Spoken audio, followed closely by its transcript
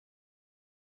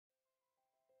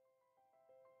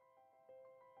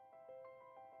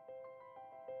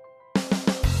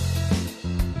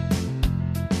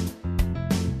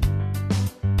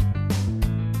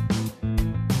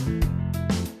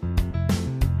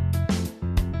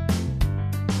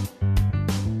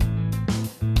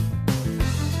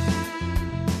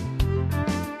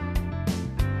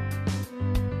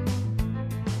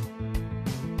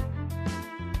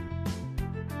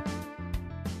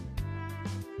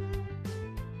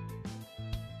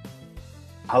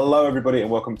Hello, everybody,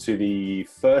 and welcome to the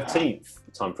 13th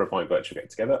Time for a Pint Virtual Get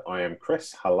Together. I am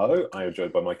Chris. Hello. I am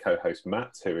joined by my co-host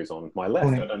Matt, who is on my left.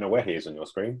 Morning. I don't know where he is on your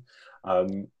screen. Do you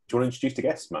want to introduce the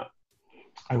guest, Matt?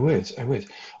 I would.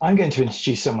 I'm going to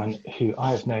introduce someone who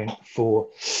I have known for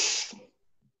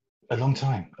a long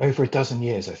time, over a dozen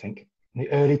years, I think. In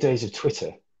the early days of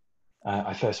Twitter,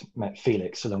 I first met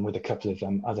Felix along with a couple of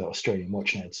other Australian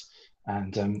Watchnerds.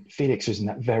 And Felix was in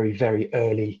that very, very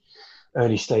early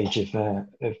stage of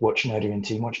Watchnerder and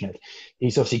Team Watchnerd.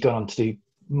 He's obviously gone on to do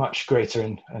much greater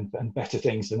and better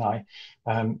things than I,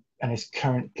 and is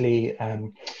currently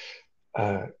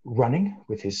running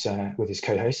with his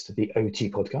co-host the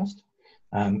OT podcast,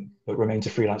 but remains a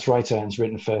freelance writer and has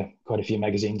written for quite a few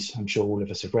magazines. I'm sure all of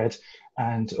us have read,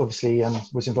 and obviously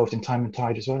was involved in Time and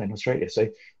Tide as well in Australia. So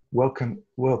welcome,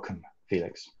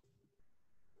 Felix.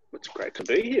 It's great to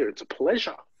be here. It's a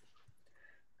pleasure.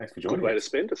 Thanks for joining Good way us. to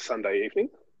spend a Sunday evening.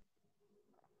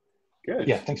 Good.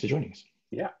 Yeah, thanks for joining us.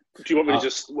 Yeah. Do you want me to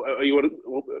just? Are you want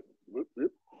to?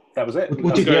 That was it.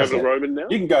 We'll do Go the over to Roman now.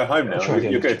 You can go home now. I'll try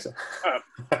You're again. good.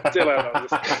 See you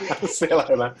later. See you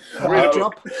later, man. Read a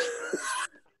drop.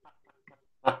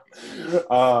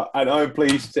 And I'm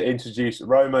pleased to introduce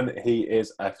Roman. He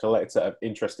is a collector of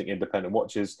interesting independent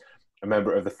watches, a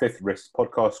member of the Fifth Wrist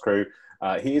podcast crew.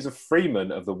 He is a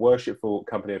freeman of the Worshipful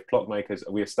Company of Clockmakers.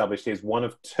 We established he is one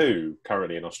of two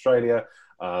currently in Australia.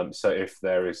 So if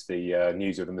there is the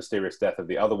news of the mysterious death of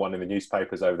the other one in the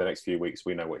newspapers over the next few weeks,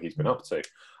 we know what he's been up to.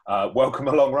 Welcome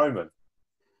along, Roman.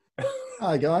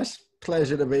 Hi, guys.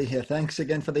 Pleasure to be here. Thanks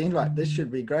again for the invite. This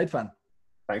should be great fun.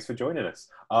 Thanks for joining us.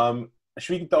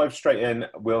 Should we dive straight in?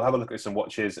 We'll have a look at some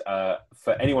watches.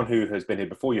 For anyone who has been here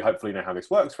before, you hopefully know how this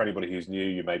works. For anybody who's new,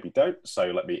 you maybe don't. So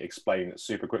let me explain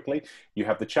super quickly. You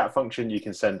have the chat function. You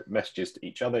can send messages to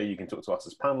each other. You can talk to us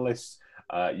as panelists.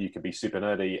 You can be super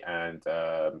nerdy and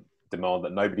demand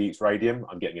that nobody eats radium.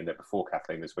 I'm getting in there before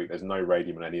Kathleen this week. There's no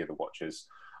radium in any of the watches.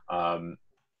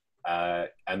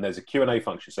 And there's a Q&A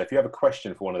function. So if you have a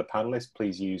question for one of the panelists,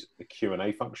 please use the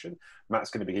Q&A function.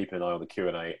 Matt's going to be keeping an eye on the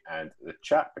Q&A and the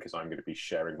chat because I'm going to be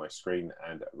sharing my screen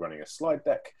and running a slide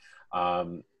deck.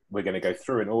 We're going to go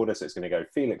through in order. So it's going to go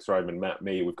Felix, Roman, Matt,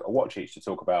 me. We've got a watch each to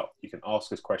talk about. You can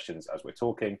ask us questions as we're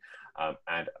talking,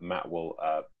 and Matt will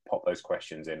pop those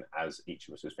questions in as each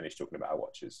of us has finished talking about our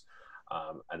watches.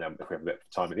 And then if we have a bit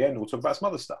of time at the end, we'll talk about some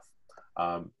other stuff.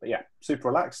 But yeah, super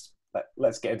relaxed.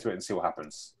 Let's get into it and see what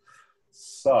happens.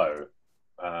 So,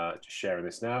 just sharing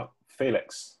this now.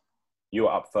 Felix, you're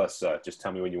up first, sir. Just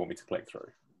tell me when you want me to click through.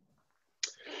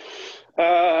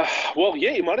 Well,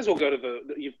 yeah, you might as well go to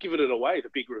you've given it away, the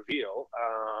big reveal.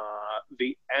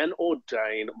 The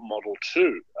anOrdain Model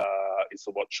 2 is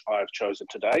the watch I've chosen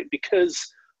today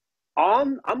because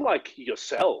unlike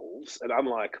yourselves, and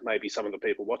unlike maybe some of the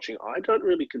people watching, I don't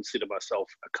really consider myself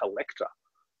a collector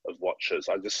of watches.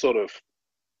 I just sort of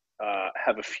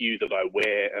have a few that I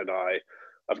wear, and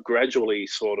I've gradually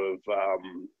sort of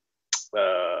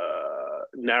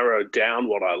narrowed down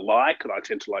what I like, and I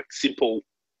tend to like simple,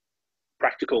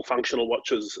 practical, functional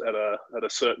watches at a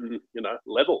certain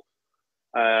level.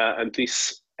 And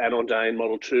this anOrdain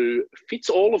Model 2 fits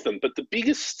all of them. But the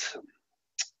biggest,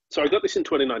 so I got this in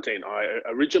 2019. I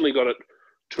originally got it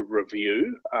to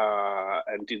review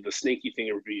and did the sneaky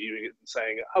thing of reviewing it and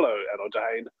saying, "Hello,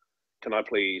 anOrdain, can I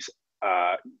please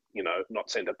not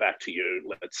send it back to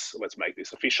you. Let's make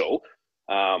this official."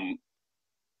 And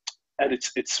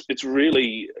it's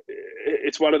really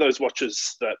one of those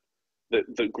watches that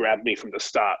grabbed me from the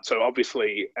start. So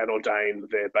obviously, anOrdain,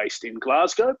 they're based in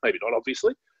Glasgow. Maybe not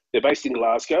obviously. They're based in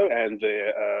Glasgow, and they're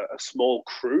a small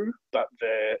crew, but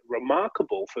they're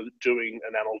remarkable for doing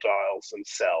enamel dials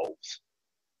themselves.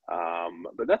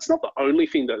 But that's not the only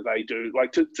thing that they do.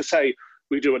 Like to say,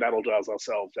 we do enamel dials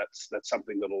ourselves. That's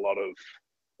something that a lot of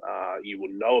you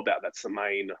will know about. That's the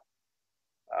main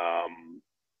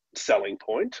selling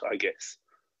point, I guess.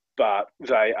 But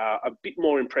they are a bit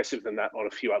more impressive than that on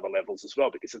a few other levels as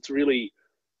well, because it's really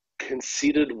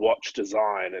considered watch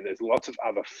design, and there's lots of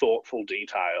other thoughtful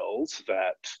details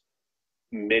that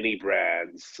many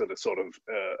brands that are sort of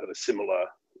at a similar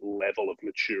level of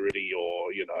maturity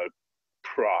or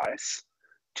price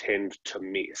tend to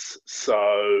miss.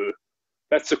 So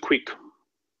that's a quick,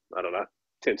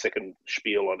 10-second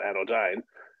spiel on anOrdain.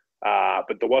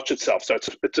 But the watch itself, so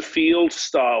it's a field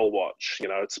style watch.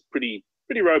 It's pretty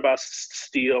robust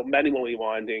steel, manually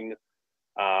winding,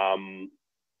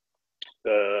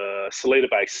 Salida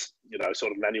base,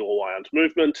 sort of manual wound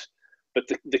movement. But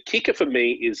the kicker for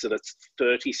me is that it's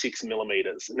 36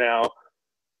 millimeters. Now,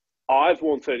 I've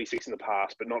worn 36 in the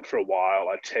past, but not for a while.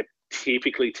 I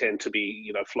typically tend to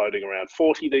be, floating around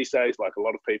 40 these days, like a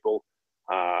lot of people.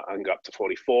 and go up to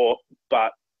 44.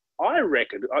 But I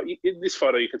reckon, in this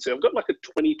photo you can see I've got like a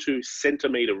 22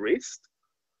 centimetre wrist.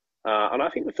 And I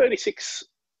think the 36,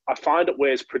 I find it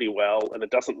wears pretty well and it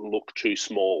doesn't look too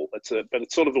small. But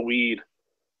it's sort of a weird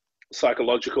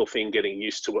psychological thing getting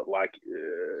used to it. Like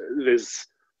there's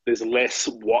less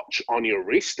watch on your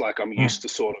wrist. Like I'm used to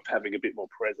sort of having a bit more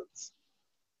presence.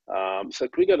 So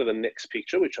can we go to the next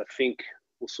picture, which I think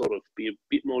will sort of be a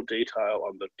bit more detail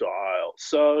on the dial.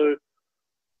 So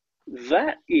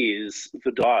that is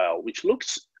the dial, which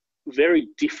looks very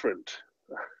different.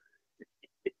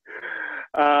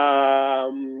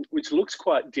 Which looks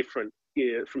quite different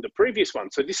from the previous one.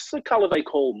 So this is a colour they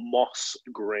call moss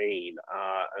green,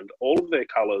 and all of their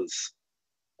colours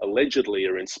allegedly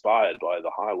are inspired by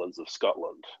the Highlands of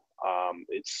Scotland.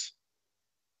 It's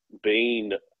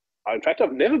been, in fact,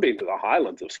 I've never been to the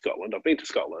Highlands of Scotland. I've been to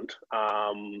Scotland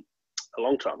a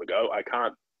long time ago. I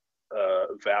can't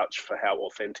vouch for how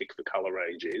authentic the colour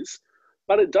range is,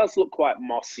 but it does look quite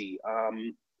mossy.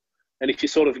 And if you're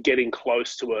sort of getting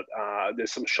close to it,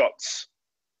 there's some shots.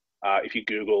 If you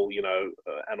Google,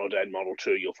 anOrdain Model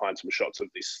 2, you'll find some shots of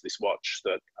this watch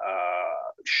that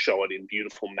show it in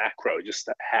beautiful macro, just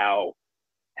how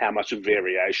much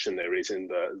variation there is in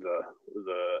the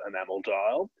enamel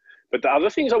dial. But the other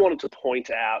things I wanted to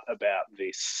point out about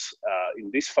this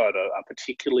in this photo are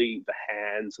particularly the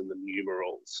hands and the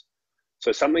numerals.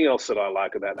 So something else that I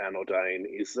like about anOrdain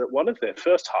is that one of their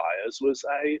first hires was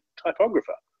a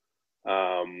typographer.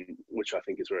 Which I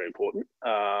think is very important.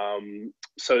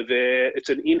 So it's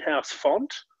an in-house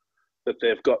font that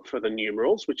they've got for the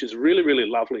numerals, which is really, really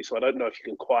lovely. So I don't know if you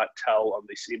can quite tell on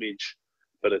this image,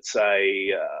 but it's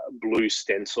a blue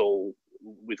stencil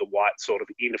with a white sort of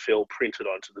infill printed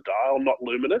onto the dial, not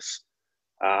luminous.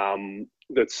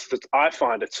 I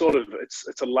find it's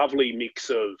a lovely mix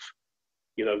of,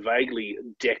 vaguely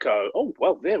deco. Oh,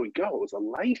 well, there we go. It was a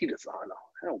lady designer.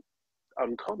 How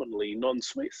uncommonly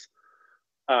non-Swiss.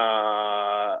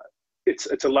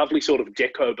 It's a lovely sort of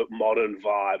deco but modern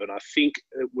vibe, and I think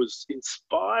it was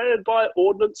inspired by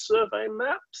Ordnance Survey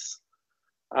maps.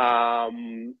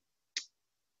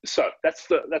 So that's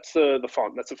the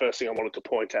font. That's the first thing I wanted to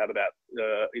point out about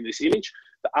in this image.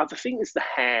 The other thing is the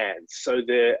hands. So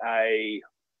they're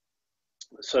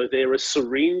a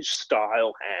syringe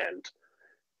style hand,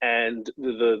 and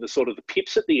the sort of the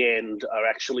pips at the end are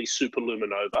actually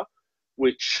superluminova,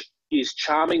 which is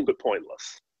charming but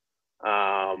pointless.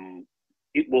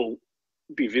 It will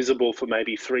be visible for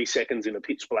maybe 3 seconds in a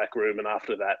pitch black room, and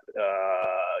after that,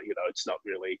 it's not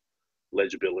really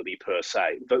legibility per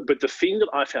se. But the thing that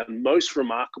I found most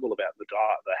remarkable about the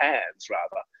hands,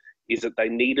 rather, is that they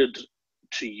needed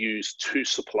to use 2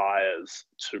 suppliers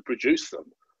to produce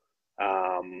them.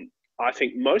 I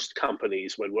think most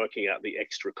companies, when working out the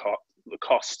extra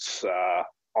costs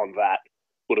on that,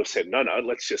 would have said, no,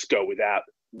 let's just go without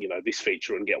this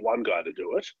feature and get one guy to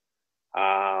do it.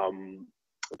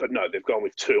 But no, they've gone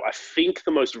with 2. I think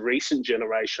the most recent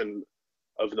generation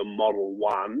of the Model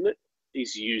 1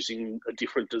 is using a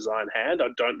different design hand. I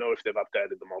don't know if they've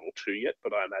updated the Model 2 yet,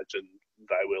 but I imagine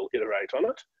they will iterate on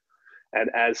it. And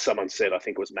as someone said, I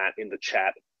think it was Matt in the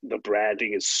chat, the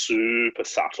branding is super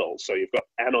subtle. So you've got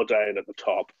anOrdain at the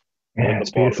top. Yeah, and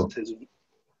it's beautiful.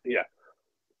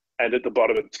 And at the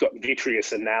bottom, it's got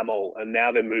vitreous enamel. And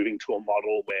now they're moving to a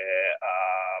model where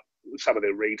some of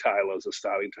their retailers are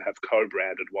starting to have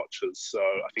co-branded watches. So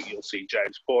I think you'll see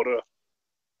James Porter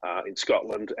in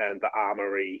Scotland and the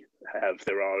Armoury have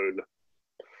their own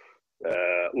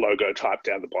logo typed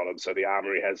down the bottom. So the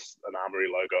Armoury has an Armoury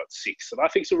logo at 6. And I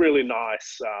think it's a really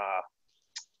nice,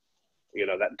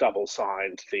 that double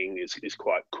signed thing is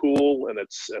quite cool. And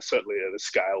it's certainly at a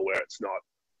scale where it's not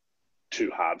too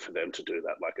hard for them to do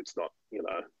that. Like it's not,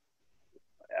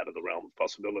 out of the realm of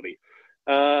possibility.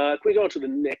 Can we go on to the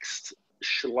next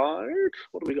slide?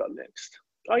 What do we got next?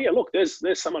 Oh yeah, look, there's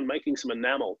someone making some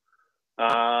enamel.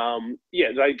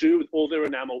 They do all their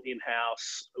enamel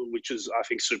in-house, which is, I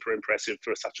think, super impressive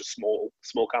for such a small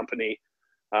company.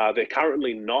 They're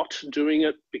currently not doing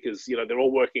it because, they're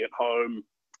all working at home,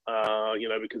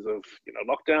 because of,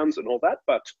 lockdowns and all that.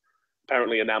 But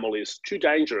apparently enamel is too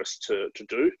dangerous to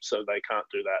do, so they can't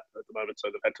do that at the moment. So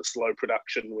they've had to slow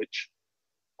production, which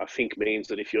I think means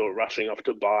that if you're rushing off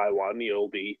to buy one, you'll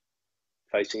be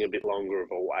facing a bit longer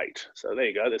of a wait. So there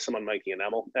you go. There's someone making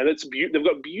enamel, and they've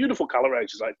got beautiful color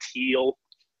ranges like teal.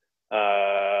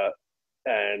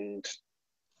 And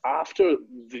after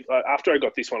I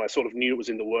got this one, I sort of knew it was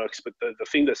in the works. But the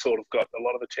thing that sort of got a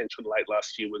lot of attention late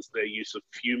last year was their use of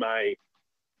fume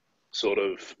sort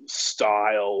of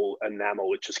style enamel,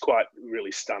 which is quite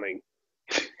really stunning.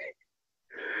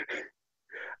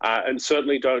 And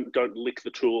certainly don't lick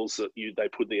the tools that they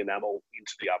put the enamel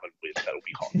into the oven with. That'll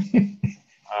be hot.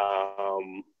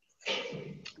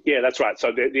 Yeah, that's right.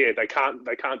 So they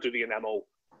can't do the enamel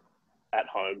at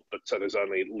home, but so there's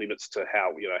only limits to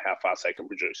how fast they can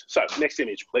produce. So next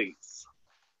image, please.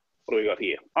 What do we got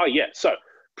here? Oh yeah, so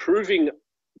proving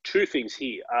two things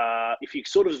here. If you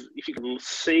can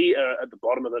see at the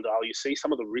bottom of the dial, you see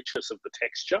some of the richness of the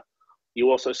texture.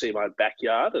 You also see my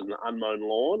backyard and unmown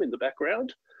lawn in the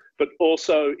background, but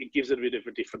also it gives it a bit of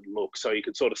a different look. So you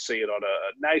can sort of see it on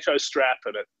a NATO strap,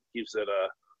 and it gives it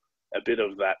a bit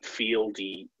of that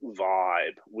fieldy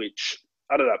vibe, which,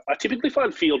 I don't know, I typically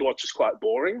find field watches quite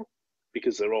boring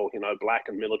because they're all, black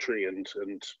and military and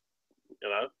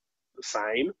the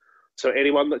same. So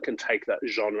anyone that can take that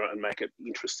genre and make it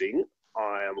interesting,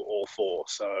 I am all for.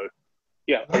 So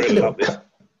yeah, I really love this.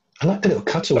 I like the little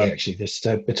cutaway actually, this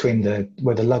between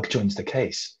where the lug joins the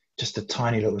case. Just a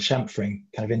tiny little chamfering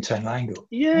kind of internal angle.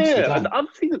 Yeah, and the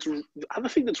other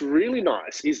thing that's really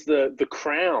nice is the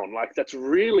crown. Like it's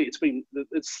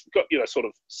got sort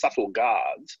of subtle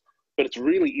guards, but it's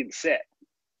really inset.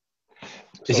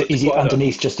 Is it easy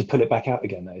underneath just to pull it back out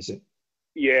again though, is it?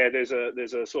 Yeah, there's a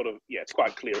sort of, it's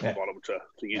quite clear at the bottom to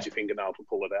use your fingernail to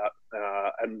pull it out.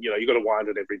 And you've got to wind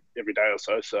it every day or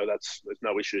so there's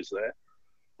no issues there.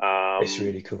 It's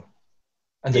really cool.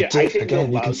 And the dip,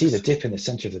 again, you can see the dip in the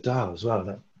center of the dial as well,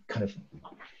 that kind of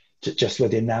just where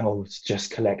the enamel's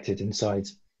just collected inside.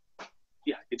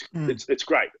 Yeah, it's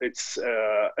great. It's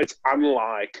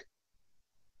unlike,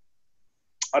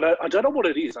 I don't know what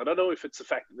it is. I don't know if it's the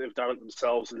fact that they've done it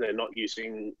themselves and they're not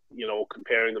using, or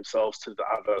comparing themselves to the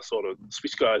other sort of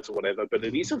Swiss guys or whatever, but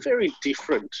it is a very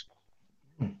different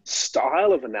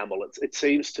style of enamel. It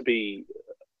seems to be,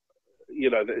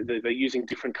 they're using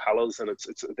different colors, and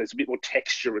there's a bit more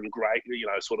texture and grey,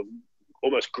 sort of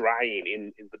almost grain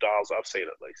in the dials I've seen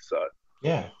at least. So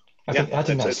yeah, I think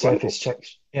adding that surface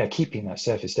texture, keeping that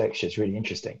surface texture is really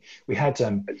interesting. We had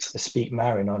a Speak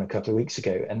Marin on a couple of weeks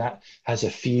ago, and that has a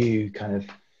few kind of,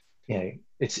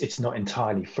 it's not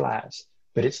entirely flat,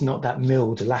 but it's not that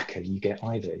milled lacquer you get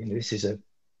either. This is as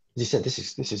you said, this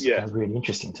is kind of really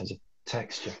interesting in terms of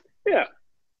texture. Yeah.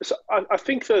 So I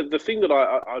think the thing that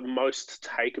I most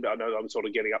take about, I know I'm sort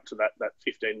of getting up to that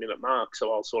 15-minute mark,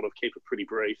 so I'll sort of keep it pretty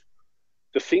brief.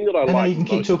 The thing that I like, you can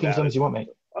keep talking as long as you want, mate.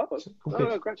 Oh,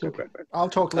 great. I'll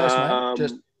talk less, mate.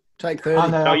 Just take 30.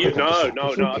 No.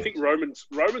 I think Roman's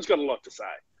got a lot to say.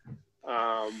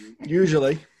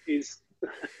 Usually is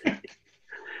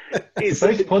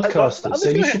both podcasters, so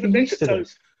you should be used to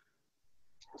this.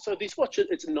 So this watch,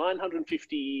 it's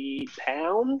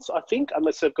 £950, I think,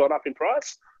 unless they've gone up in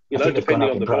price. Depending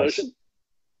on the version.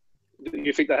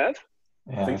 You think they have?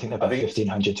 Yeah, I think they're about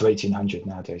 1,500 to 1,800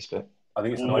 nowadays, but. I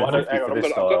think it's $950 for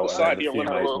this style, and the Fume is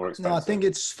more expensive. No, I think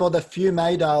it's for the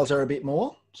Fume dials are a bit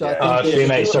more. So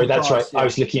Fume, sorry, that's right. I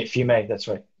was looking at Fume, that's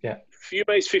right. Yeah.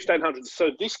 Fume's 1,500.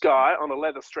 So this guy on a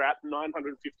leather strap,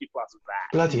 950 plus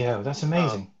that. Bloody hell, that's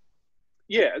amazing.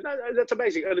 Yeah, that's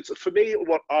amazing. And it's, for me,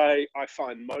 what I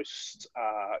find most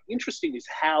interesting is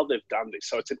how they've done this.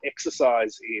 So it's an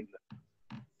exercise in,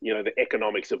 the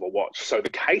economics of a watch. So the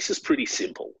case is pretty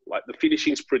simple. Like the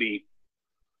finishing's pretty,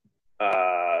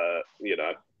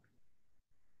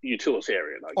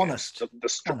 utilitarian. I guess. Honest. The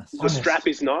strap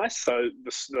is nice. So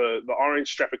the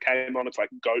orange strap it came on, it's like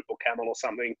goat or camel or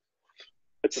something.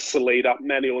 It's a Salida,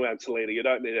 manual mount Salida. You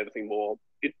don't need anything more.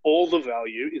 All the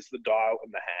value is the dial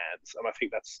and the hands, and I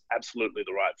think that's absolutely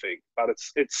the right thing. But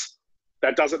it's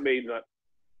that doesn't mean that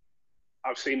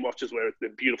I've seen watches where they're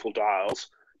beautiful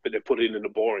dials, but they're put in a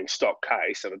boring stock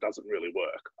case and it doesn't really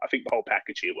work. I think the whole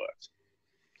package here works.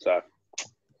 So,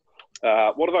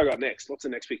 what have I got next? What's the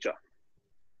next picture?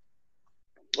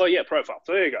 Oh yeah, profile.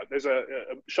 So there you go. There's a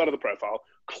shot of the profile,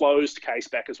 closed case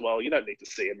back as well. You don't need to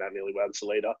see a manually wound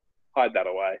Salida. Hide that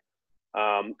away.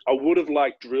 I would have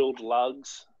liked drilled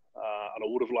lugs, and I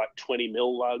would have liked 20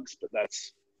 mil lugs, but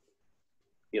that's,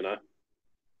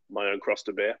 my own cross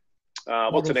to bear.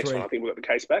 What's the next one? I think we've got the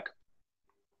case back.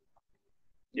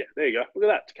 Yeah, there you go. Look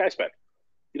at that, the case back.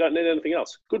 You don't need anything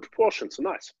else. Good proportions, so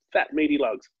nice. Fat, meaty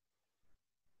lugs.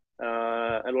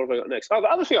 And what have I got next? Oh, the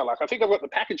other thing I like, I think I've got the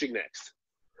packaging next.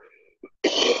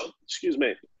 Excuse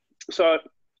me. So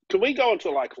can we go into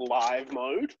like live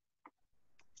mode?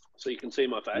 So you can see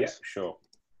my face. Yeah, sure.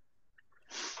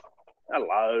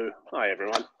 Hello. Hi,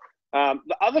 everyone.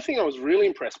 The other thing I was really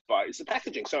impressed by is the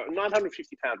packaging. So a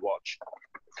 £950 watch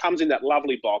comes in that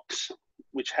lovely box,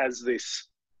 which has this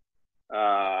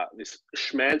this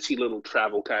schmancy little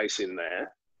travel case in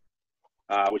there,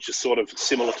 which is sort of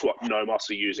similar to what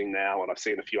Nomos are using now, and I've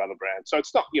seen a few other brands. So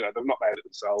it's not, they've not made it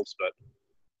themselves, but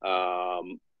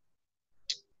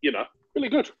you know, really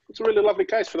good. It's a really lovely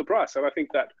case for the price. And I think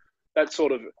that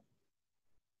sort of,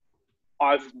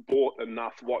 I've bought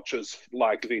enough watches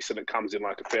like this, and it comes in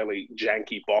like a fairly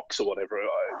janky box or whatever.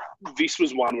 This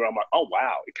was one where I'm like, oh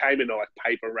wow, it came in like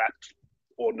paper wrapped,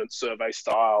 Ordnance Survey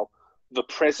style. The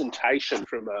presentation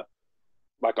from a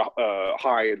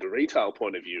high end retail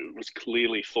point of view was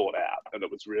clearly thought out, and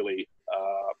it was really,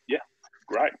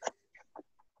 great.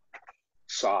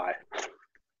 Sigh.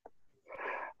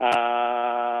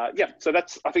 So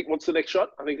that's, I think, what's the next shot?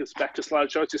 I think it's back to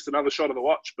slideshow. It's just another shot of the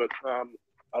watch, but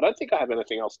I don't think I have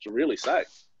anything else to really say.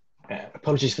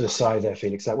 Apologies for the sigh there,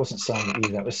 Felix. That wasn't sighing at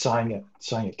you. That was sighing at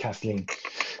Kathleen.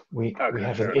 We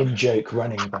have an in-joke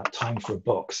running about time for a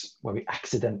box, where we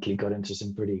accidentally got into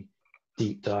some pretty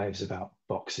deep dives about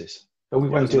boxes. But we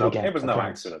won't do it again. It was no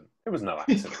accident. It was no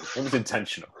accident. It was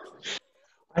intentional.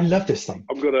 I love this thing.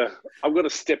 I'm gonna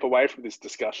step away from this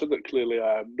discussion that clearly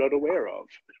I am not aware of.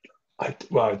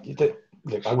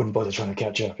 Look, I wouldn't bother trying to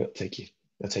catch up. It'll take you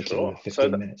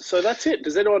 15 minutes. So that's it.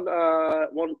 Does anyone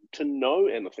want to know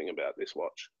anything about this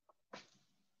watch?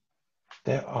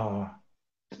 There are.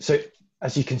 So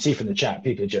as you can see from the chat,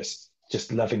 people are just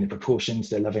loving the proportions.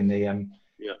 They're loving the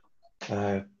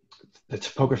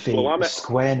topography, the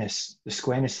squareness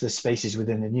of the spaces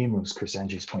within the numerals. Chris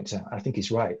Andrews points out. I think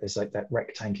he's right. There's like that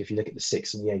rectangle. If you look at the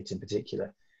 6 and the 8 in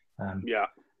particular,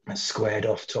 it's squared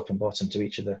off top and bottom to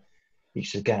each of the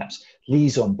gaps.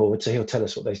 Lee's on board, so he'll tell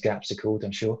us what those gaps are called,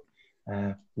 I'm sure.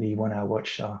 Lee, 1 Hour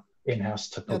Watch, our in-house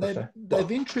topographer.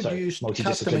 They've introduced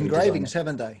custom engravings,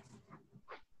 haven't they?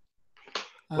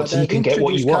 So you can get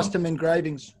what you want. Custom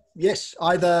engravings. Yes,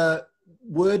 either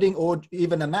wording or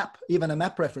even a map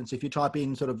reference. If you type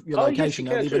in sort of your location,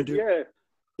 they'll even do. Yeah.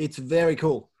 It's very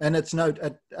cool, and it's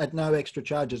at no extra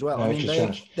charge as well. No, I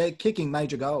mean, they're kicking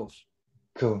major goals.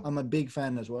 Cool. I'm a big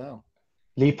fan as well.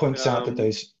 Lee points out that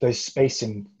those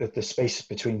spacing, the space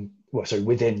between,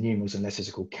 within numerals and letters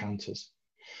are called counters.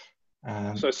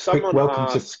 So someone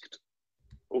asked.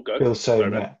 Bill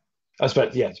Soane.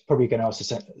 It's probably going to ask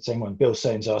the same one. Bill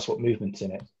Soane's asked what movement's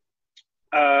in it.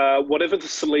 Whatever the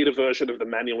Salida version of the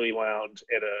manually wound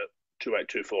ETA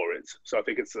 2824 is. So I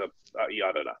think it's I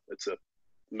don't know. It's a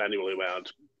manually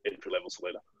wound entry level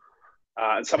Salida.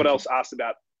 And someone else asked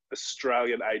about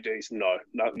Australian ADs. No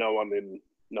one in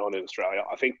Australia.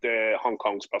 I think Hong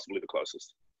Kong's possibly the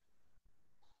closest.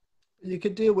 You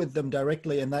could deal with them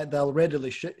directly, and they'll readily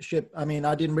ship. I mean,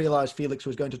 I didn't realize Felix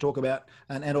was going to talk about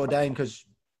an anOrdain, because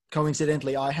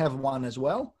coincidentally, I have one as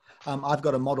well. I've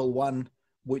got a Model 1,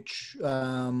 which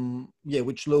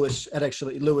Lewis at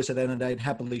anOrdain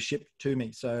happily shipped to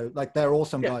me. So, like, they're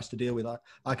awesome guys to deal with.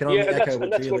 I can only echo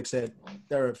what Felix said.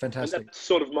 They're fantastic. That's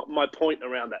sort of my point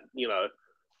around that. You know,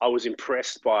 I was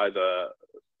impressed by the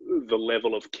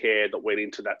level of care that went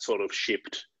into that sort of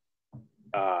shipped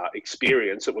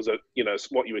experience. It was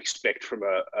what you expect from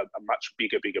a much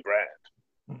bigger brand.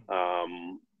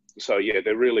 So yeah,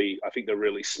 I think they're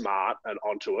really smart and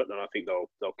onto it, and I think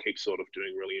they'll keep sort of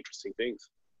doing really interesting things.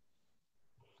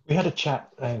 We had a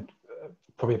chat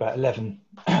probably about 11,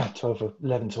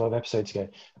 12 episodes ago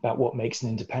about what makes an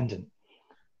independent.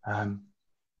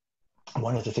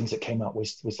 One of the things that came up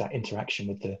was that interaction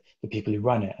with the people who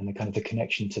run it, and the kind of the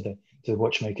connection to the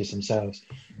watchmakers themselves.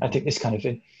 I think this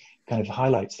kind of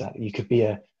highlights that you could be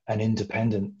an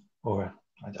independent, or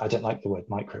I don't like the word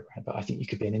micro brand, but I think you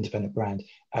could be an independent brand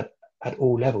at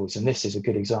all levels. And this is a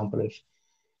good example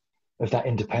of that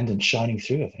independence shining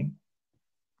through, I think.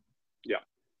 Yeah.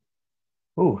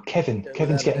 Oh,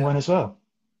 Kevin's getting one as well.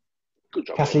 Good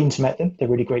job. Kathleen's met them. They're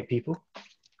really great people.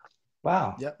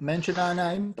 Wow. Yep. Mention our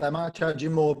name. They might charge you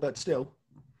more, but still.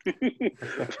 Your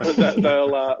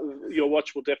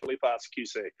watch will definitely pass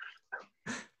QC.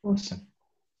 Awesome.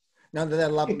 No,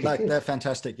 they're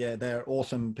fantastic. Yeah, they're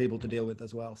awesome people to deal with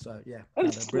as well. So yeah,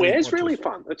 and wear's really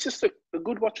fun. It's just a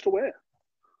good watch to wear.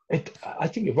 I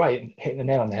think you're right, hitting the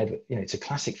nail on the head. You know, it's a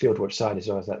classic field watch side as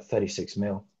well as that 36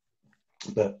 mil,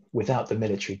 but without the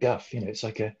military guff. You know, it's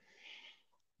like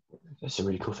that's a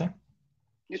really cool thing.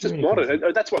 It's just really modern.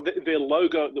 Cool. That's what their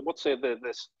logo. What's their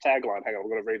tagline? Hang on, I'm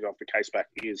going to read it off the case back.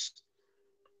 Is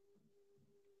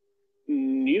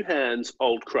new hands,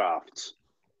 old crafts.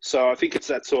 So I think it's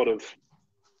that sort of,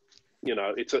 you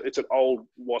know, it's an old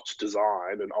watch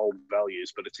design and old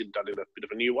values, but it's done in a bit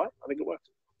of a new way. I think it works.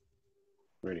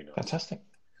 Really nice. Fantastic.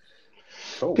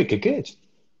 Cool. Good.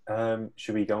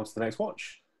 Should we go on to the next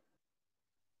watch?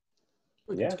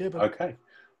 Yeah. Skip it. Okay.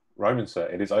 Roman, sir,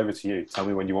 it is over to you. Tell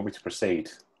me when you want me to proceed.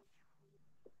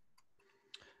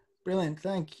 Brilliant.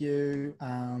 Thank you.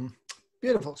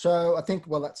 Beautiful. So I think,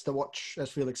 well, that's the watch, as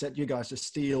Felix said. You guys just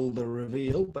steal the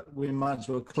reveal, but we might as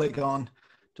well click on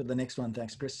to the next one.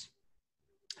 Thanks, Chris.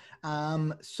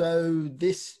 So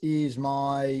this is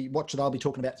my watch that I'll be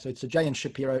talking about. So it's a J&J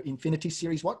Shapiro Infinity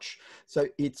Series watch. So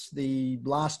it's the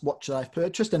last watch that I've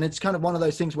purchased, and it's kind of one of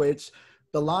those things where it's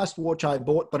the last watch I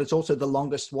bought, but it's also the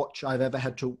longest watch I've ever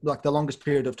had to, like the longest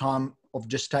period of time of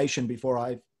gestation before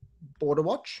I bought a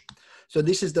watch. So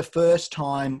this is the first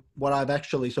time what I've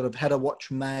actually sort of had a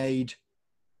watch made,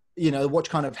 you know, the watch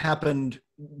kind of happened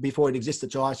before it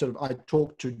existed. So I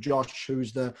talked to Josh,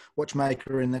 who's the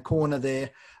watchmaker in the corner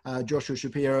there, Joshua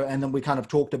Shapiro, and then we kind of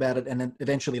talked about it, and it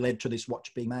eventually led to this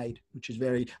watch being made,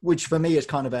 which for me is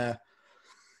kind of a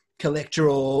collector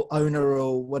or owner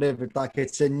or whatever. Like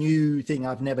it's a new thing.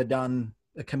 I've never done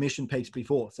a commission piece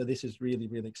before. So this is really,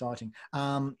 really exciting.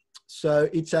 So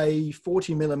it's a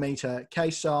 40 millimeter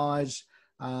case size.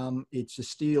 It's a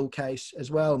steel case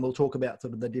as well, and we'll talk about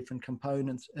sort of the different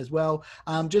components as well.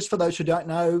 Just for those who don't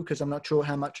know, because I'm not sure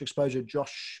how much exposure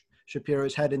Josh Shapiro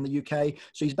has had in the UK.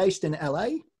 So he's based in LA,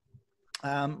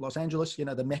 Los Angeles, you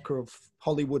know, the mecca of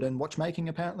Hollywood and watchmaking,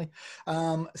 apparently.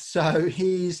 So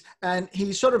he's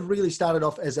sort of really started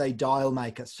off as a dial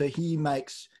maker. So he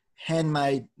makes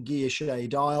handmade Guilloche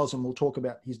dials, and we'll talk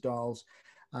about his dials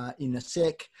in a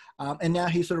sec. And now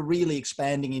he's sort of really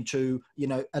expanding into, you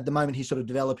know, at the moment he's sort of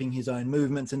developing his own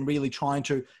movements and really trying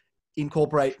to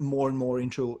incorporate more and more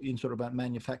in sort of a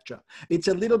manufacture. It's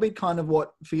a little bit kind of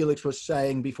what Felix was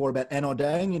saying before about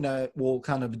anOrdain, you know, or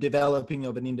kind of developing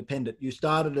of an independent. You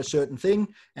started a certain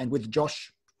thing, and with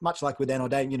Josh, much like with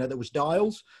anOrdain, you know, there was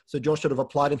dials. So Josh sort of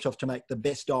applied himself to make the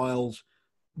best dials,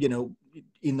 you know,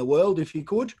 in the world if he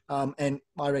could. And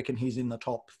I reckon he's in the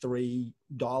top 3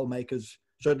 dial makers,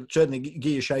 certainly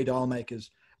Guilloche dial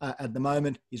makers at the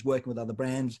moment. He's working with other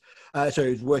brands. So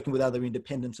he's working with other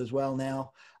independents as well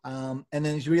now. And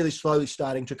then he's really slowly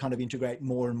starting to kind of integrate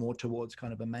more and more towards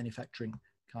kind of a manufacturing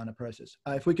kind of process.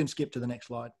 If we can skip to the next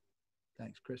slide.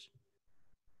 Thanks, Chris.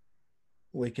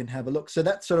 We can have a look. So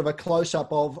that's sort of a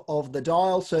close-up of the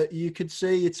dial. So you could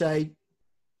see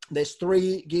there's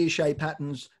 3 Guilloche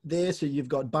patterns there. So you've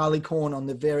got barleycorn on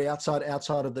the very outside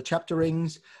of the chapter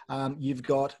rings. You've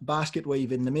got basket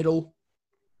weave in the middle.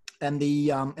 And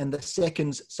the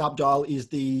second subdial is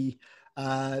the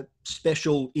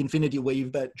special infinity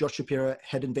weave that Josh Shapiro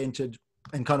had invented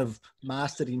and kind of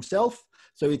mastered himself.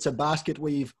 So it's a basket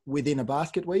weave within a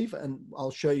basket weave. And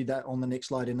I'll show you that on the next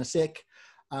slide in a sec.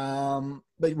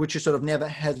 But which is sort of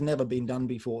has never been done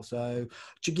before. So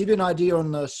to give you an idea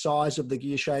on the size of the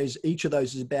guilloches, each of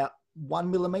those is about 1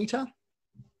 millimeter,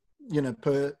 you know,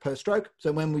 per stroke.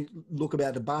 So when we look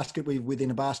about a basket weave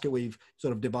within a basket weave,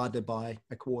 sort of divided by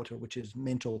a quarter, which is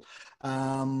mental.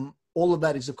 All of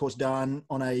that is of course done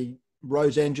on a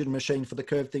Rose engine machine for the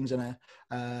curved things and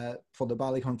for the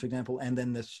barleycorn, for example, and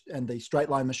then the straight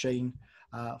line machine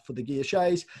for the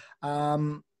guilloches.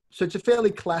 So it's a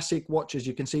fairly classic watch, as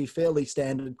you can see, fairly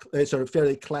standard, sort of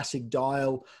fairly classic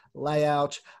dial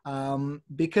layout.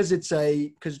 Because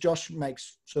Josh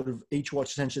makes sort of each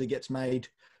watch essentially gets made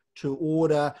to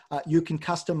order. You can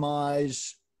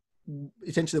customize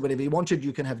essentially whatever you wanted.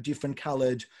 You can have different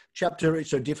colored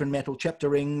so different metal chapter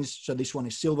rings. So this one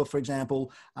is silver, for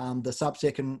example. The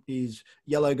subsecond is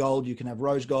yellow gold. You can have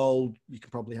rose gold. You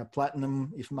can probably have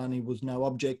platinum if money was no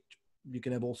object. You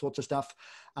can have all sorts of stuff.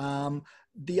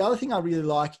 The other thing I really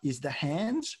like is the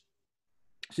hands.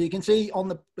 So you can see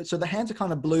so the hands are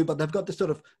kind of blue, but they've got this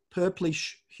sort of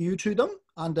purplish hue to them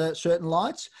under certain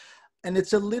lights. And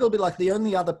it's a little bit like the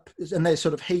only other, and they're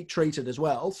sort of heat treated as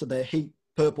well. So they're heat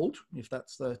purpled, if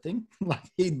that's the thing, like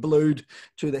heat blued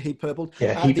to the heat purpled.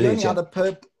 Yeah, heat blued,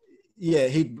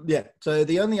 So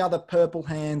the only other purple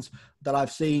hands that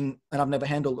I've seen, and I've never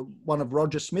handled, one of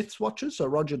Roger Smith's watches. So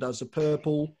Roger does a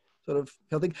purple sort of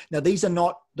thing. Now, these are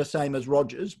not the same as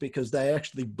Roger's because they're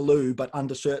actually blue, but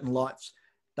under certain lights,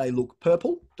 they look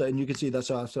purple. So, and you can see that's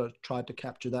how I sort of tried to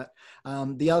capture that.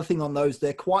 The other thing on those,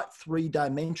 they're quite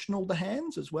 3-dimensional, the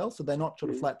hands as well. So they're not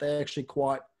sort of flat. They're actually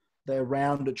they're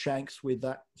rounded shanks with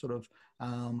that sort of,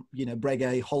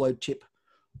 Breguet hollow tip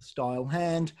style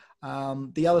hand.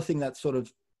 The other thing that's sort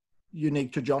of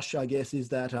unique to Josh, I guess, is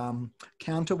that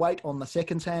counterweight on the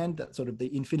second hand, that sort of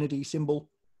the infinity symbol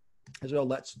as well.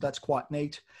 That's quite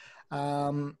neat.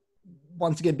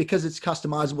 Once again, because it's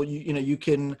customizable, you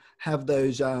can have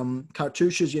those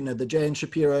cartouches, the J&J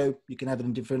Shapiro, you can have it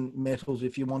in different metals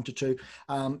if you wanted to.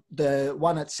 The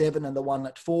one at 7 and the one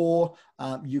at 4,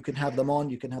 you can have them on,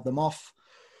 you can have them off.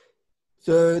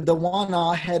 So the one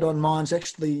I had on mine is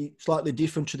actually slightly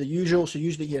different to the usual. So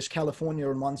usually he has California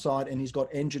on one side and he's got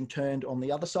engine turned on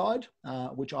the other side,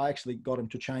 which I actually got him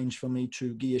to change for me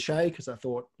to Guilloche because I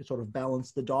thought it sort of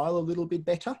balanced the dial a little bit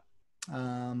better.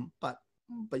 But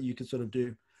but you can sort of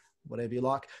do whatever you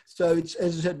like. So it's,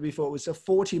 as I said before, it's a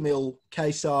 40 mil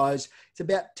case size. It's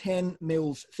about 10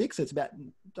 mils thick. So it's about,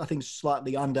 I think,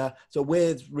 slightly under. So it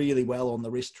wears really well on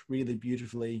the wrist, really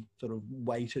beautifully sort of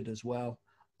weighted as well.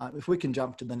 If we can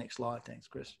jump to the next slide, thanks,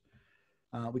 Chris.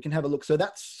 We can have a look. So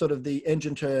that's sort of the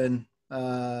engine turn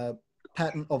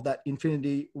pattern of that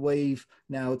infinity weave.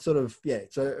 Now it's sort of, yeah,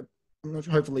 so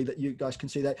hopefully that you guys can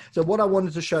see that. So what I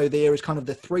wanted to show there is kind of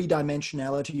the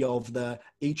three-dimensionality of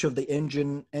each of the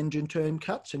engine turn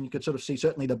cuts, and you can sort of see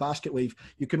certainly the basket weave.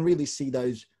 You can really see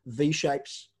those V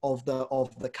shapes of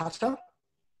the cutter,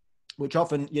 which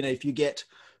often, you know, if you get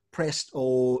pressed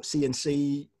or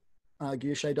CNC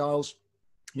guilloche dials,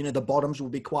 you know, the bottoms will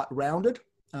be quite rounded.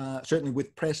 Certainly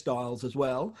with press dials as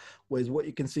well. Whereas what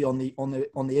you can see on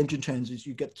the engine turns is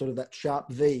you get sort of that sharp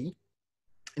V.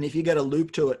 And if you get a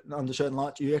loop to it under certain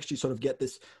lights, you actually sort of get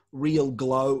this real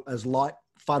glow as light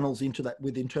funnels into that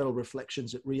with internal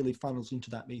reflections. It really funnels into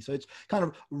that V. So it's kind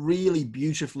of really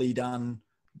beautifully done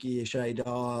guilloche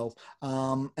dial.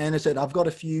 And as I said, I've got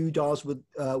a few dials with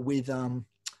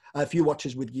a few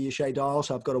watches with guilloche dials.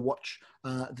 So I've got a watch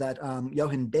that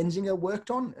Johann Benzinger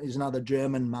worked on. Is another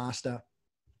German master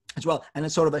as well. And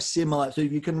it's sort of a similar, so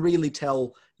you can really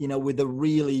tell, you know, with a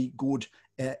really good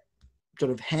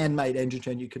sort of handmade engine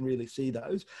turn, you can really see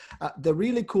those. The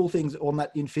really cool things on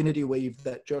that infinity weave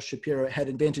that Josh Shapiro had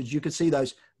invented, you could see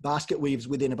those basket weaves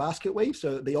within a basket weave.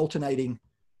 So the alternating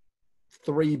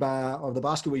 3-bar of the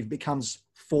basket weave becomes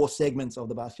 4 segments of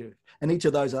the basket weave. And each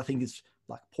of those, I think, is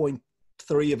like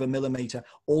 0.3 of a millimeter,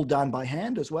 all done by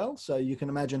hand as well. So you can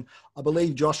imagine, I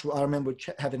believe Josh, I remember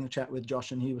having a chat with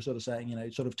Josh, and he was sort of saying, you know,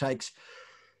 it sort of takes,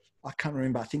 I can't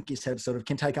remember, I think he said sort of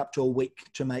can take up to a week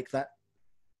to make that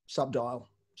subdial.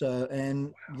 So,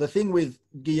 and the thing with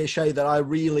guilloche that I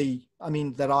really, I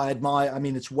mean, that I admire, I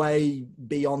mean, it's way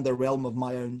beyond the realm of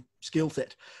my own skill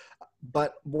set.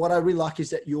 But what I really like is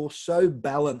that you're so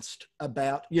balanced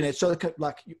about, you know, so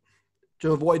like,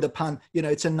 to avoid the pun, you know,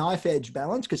 it's a knife edge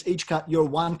balance, because each cut, you're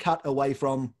one cut away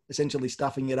from essentially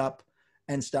stuffing it up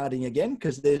and starting again,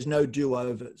 because there's no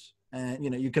do-overs. And, you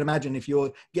know, you can imagine if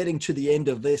you're getting to the end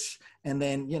of this and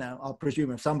then, you know, I'll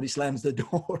presume if somebody slams the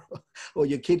door or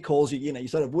your kid calls you, you know, you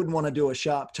sort of wouldn't want to do a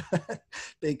sharp turn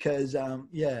because,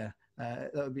 that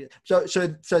would be,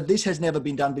 so this has never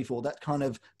been done before. That kind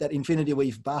of, that infinity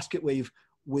weave, basket weave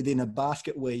within a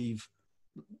basket weave.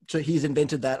 So he's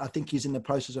invented that. I think he's in the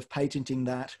process of patenting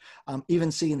that. Even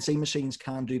CNC machines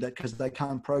can't do that because they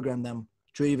can't program them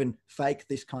to even fake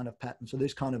this kind of pattern. So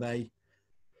there's kind of a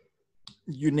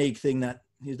unique thing that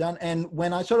he's done. And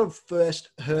when I sort of first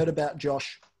heard about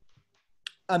Josh,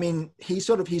 I mean, he's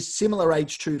similar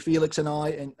age to Felix and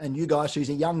I, and you guys. So he's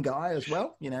a young guy as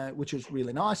well, you know, which is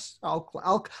really nice.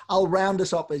 I'll round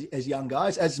us up as young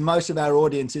guys, as most of our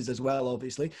audience is as well,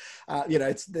 obviously. You know,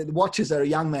 it's the watches are a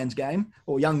young man's game,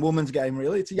 or young woman's game,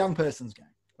 really. It's a young person's game.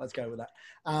 Let's go with that.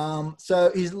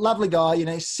 So he's a lovely guy, you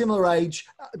know, similar age,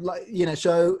 you know,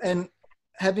 so, and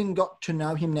having got to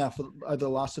know him now for over the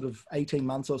last sort of 18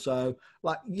 months or so,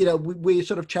 like, you know, we're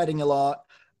sort of chatting a lot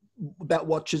about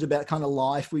watches, about kind of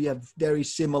life. We have very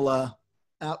similar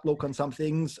outlook on some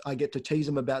things. I get to tease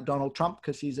him about Donald Trump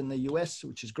because he's in the US,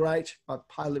 which is great. I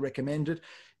highly recommend it.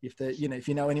 If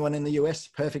you know anyone in the US,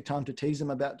 perfect time to tease them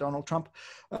about Donald Trump.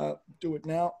 Do it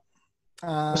now.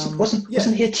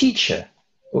 Wasn't he a teacher,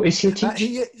 or is he a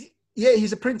teacher?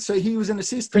 He's a prince. So he was an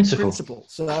assistant principal.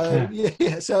 So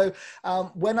So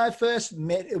when I first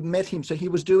met him, so he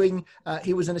was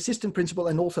an assistant principal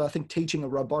and also I think teaching a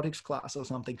robotics class or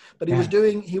something. But he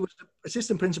was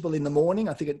assistant principal in the morning.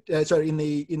 I think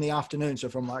in the afternoon. So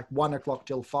from like 1 o'clock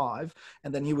till 5,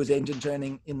 and then he was engine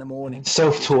turning in the morning.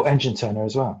 Self-taught engine turner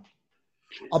as well.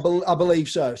 I believe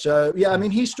so. So yeah, I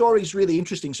mean, his story is really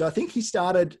interesting. So I think he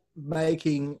started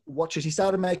making watches. He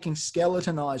started making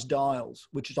skeletonized dials,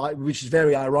 which is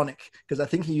very ironic because I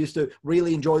think he used to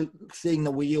really enjoy seeing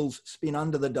the wheels spin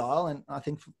under the dial. And I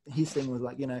think his thing was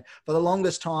like, you know, for the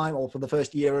longest time or for the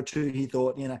first year or two, he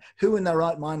thought, you know, who in their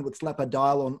right mind would slap a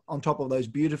dial on top of those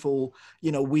beautiful,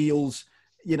 you know, wheels,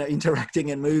 you know,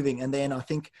 interacting and moving. And then I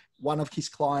think one of his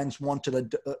clients wanted a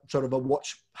sort of a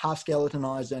watch half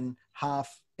skeletonized and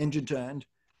half engine turned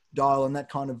dial, and that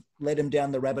kind of led him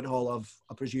down the rabbit hole of,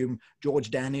 I presume,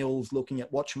 George Daniels looking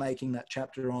at watchmaking, that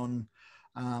chapter on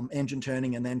engine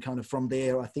turning, and then kind of from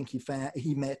there, I think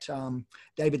he met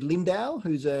David Lindau,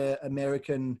 who's an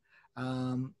American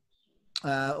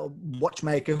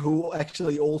watchmaker who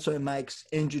actually also makes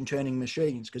engine turning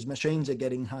machines, because machines are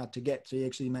getting hard to get. So he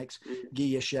actually makes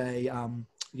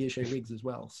guilloche rigs as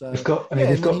well. So we've got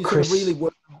Chris.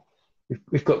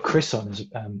 We've got Chris on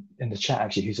in the chat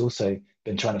actually, who's also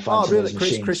been trying to find some of those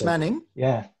machines. Chris Manning.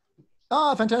 Yeah.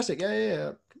 Oh, fantastic!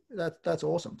 Yeah. That's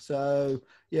awesome. So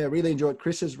yeah, really enjoyed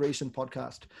Chris's recent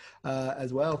podcast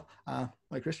as well. Hi,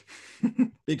 Chris,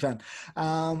 big fan.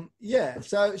 Yeah,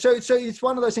 so it's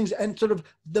one of those things, and sort of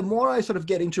the more I sort of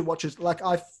get into watches, like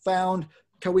I found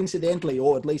coincidentally,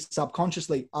 or at least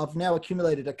subconsciously, I've now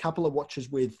accumulated a couple of watches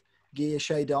with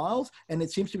Guilloche dials, and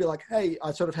it seems to be like, hey,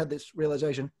 I sort of had this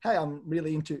realization, hey, I'm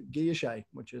really into Guilloche,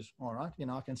 which is all right,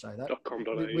 I can say that.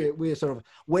 We're sort of,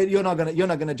 you're not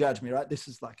gonna judge me, right? This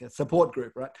is like a support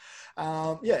group, right?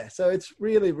 Yeah, so it's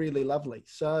really, really lovely.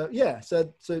 So yeah,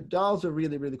 so dials are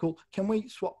really, really cool. Can we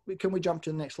jump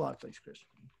to the next slide, please, Chris?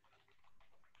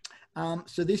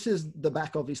 So this is the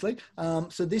back, obviously.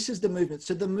 So this is the movement.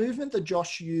 So the movement that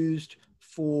Josh used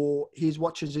for his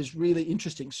watches is really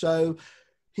interesting. So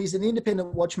he's an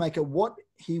independent watchmaker. What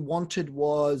he wanted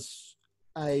was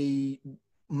a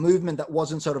movement that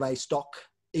wasn't sort of a stock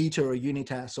Eta or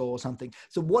Unitas or something.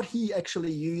 So what he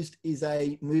actually used is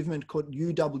a movement called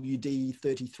UWD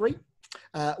 33,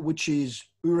 which is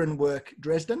Uhrenwerk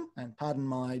Dresden, and pardon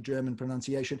my German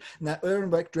pronunciation. Now,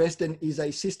 Uhrenwerk Dresden is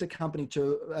a sister company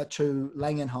to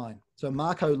Langenhain. So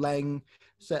Marco Lang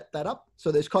set that up.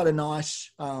 So there's quite a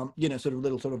nice,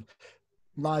 sort of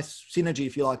nice synergy,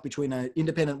 if you like, between an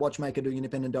independent watchmaker doing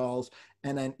independent dials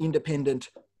and an independent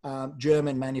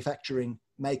German manufacturing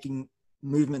making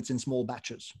movements in small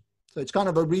batches. So it's kind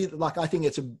of a real, I think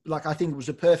it was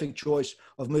a perfect choice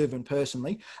of movement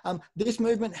personally. This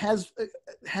movement has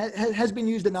been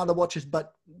used in other watches,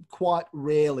 but quite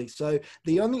rarely. So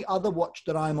the only other watch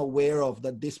that I'm aware of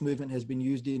that this movement has been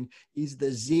used in is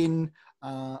the Zinn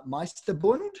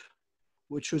Meisterbund,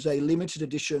 which was a limited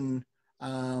edition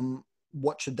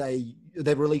watch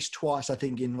they've released twice, I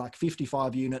think, in like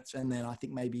 55 units, and then I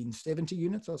think maybe in 70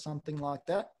 units or something like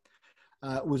that.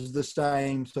 Was the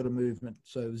same sort of movement.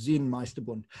 So Zinn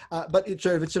Meisterbund. But it's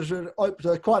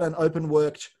quite an open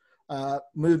worked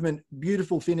movement,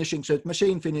 beautiful finishing. So it's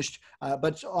machine finished,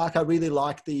 but like I really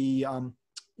like the,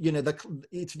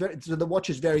 the watch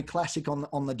is very classic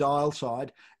on the dial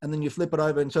side, and then you flip it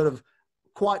over and sort of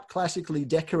quite classically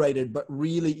decorated, but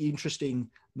really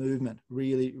interesting movement.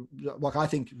 Really, like I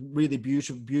think, really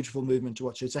beautiful movement to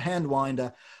watch. It's a hand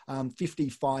winder,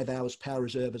 55 hours power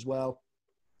reserve as well.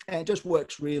 And it just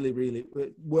works really, really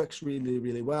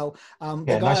well.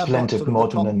 Nice blend of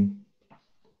modern and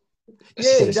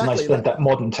nice blend, that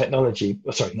modern technology.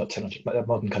 Sorry, not technology, but that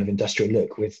modern kind of industrial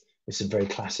look with some very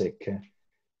classic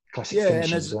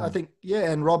finishes. And I think,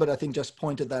 and Robert, I think, just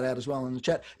pointed that out as well in the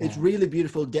chat. It's really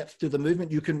beautiful depth to the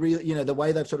movement. You can really, the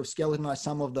way they've sort of skeletonized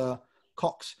some of the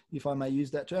cocks, if I may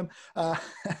use that term,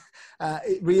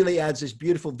 it really adds this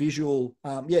beautiful visual,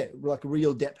 like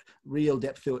real depth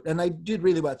to it. And they did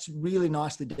really well. It's really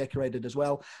nicely decorated as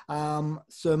well.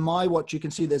 So my watch, you can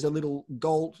see there's a little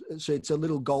gold, so it's a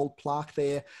little gold plaque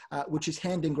there, which is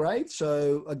hand engraved.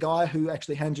 So a guy who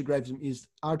actually hand engraves them is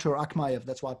Artur Akhmayev.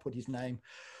 That's why I put his name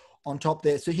on top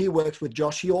there. So he works with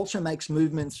Josh. He also makes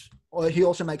he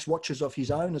also makes watches of his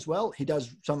own as well. He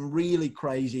does some really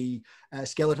crazy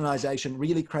skeletonization,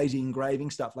 really crazy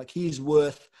engraving stuff. Like, he's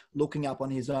worth looking up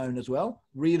on his own as well.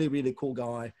 Really, really cool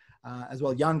guy as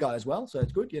well. Young guy as well. So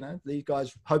it's good. These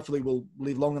guys hopefully will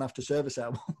live long enough to service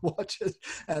our watches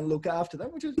and look after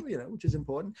them, which is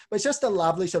important. But it's just a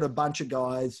lovely sort of bunch of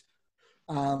guys,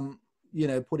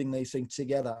 putting these things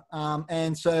together.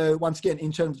 And so once again,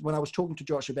 in terms, when I was talking to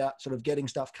Josh about sort of getting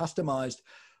stuff customized,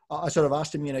 I sort of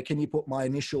asked him, can you put my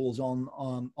initials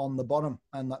on the bottom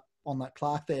and on that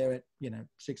plaque there at,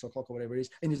 6 o'clock or whatever it is.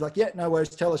 And he's like, yeah, no worries.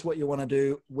 Tell us what you want to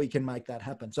do. We can make that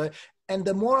happen. So, and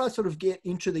the more I sort of get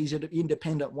into these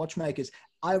independent watchmakers,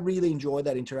 I really enjoy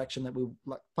that interaction that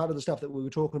part of the stuff that we were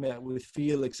talking about with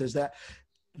Felix is that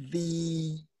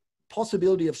the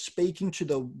possibility of speaking to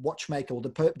the watchmaker or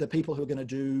the people who are going to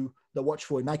do the watch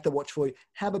for you, make the watch for you,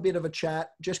 have a bit of a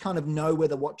chat, just kind of know where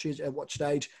the watch is at what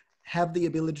stage, have the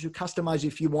ability to customize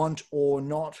if you want or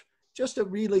not. Just a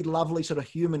really lovely sort of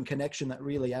human connection that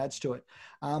really adds to it.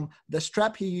 The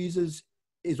strap he uses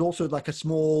is also like a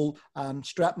small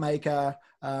strap maker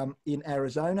in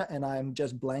Arizona, and I'm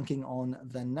just blanking on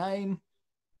the name.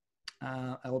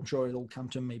 I'm sure it'll come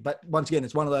to me. But once again,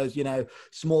 it's one of those,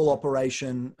 small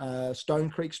operation, Stone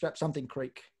Creek strap, something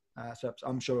Creek straps.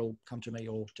 I'm sure it'll come to me,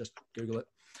 or just Google it.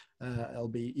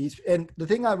 And the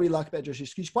thing I really like about Josh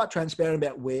is he's quite transparent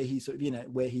about where he's,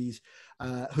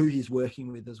 who he's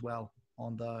working with as well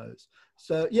on those.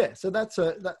 So yeah, so that's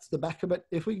the back of it.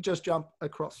 If we just jump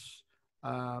across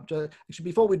So actually,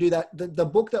 before we do that, the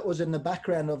book that was in the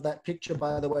background of that picture,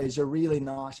 by the way, is a really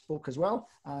nice book as well.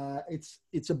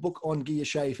 It's a book on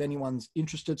guilloche if anyone's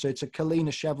interested. So it's a Kalina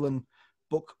Shavlin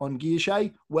book on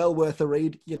guilloche, well worth a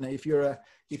read. You know, if you're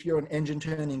an engine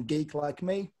turning geek like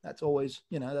me, that's always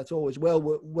well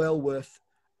worth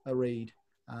a read.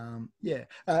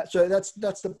 So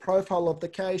that's the profile of the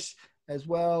case as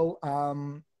well.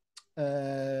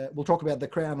 We'll talk about the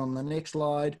crown on the next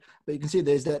slide, but you can see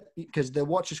there's that, because the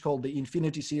watch is called the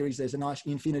Infinity series. There's a nice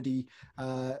infinity,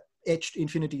 etched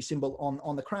infinity symbol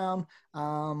on the crown,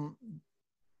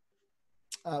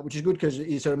 which is good because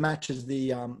it sort of matches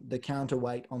the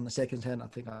counterweight on the second hand. I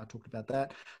think I talked about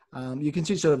that. You can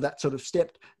see sort of that sort of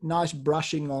stepped, nice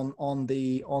brushing on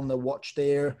the watch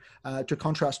there, to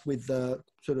contrast with the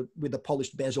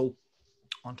polished bezel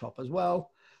on top as well.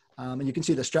 And you can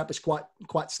see the strap is quite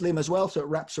slim as well, so it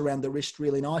wraps around the wrist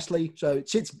really nicely. So it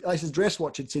sits, as a dress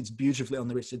watch, it sits beautifully on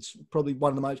the wrist. It's probably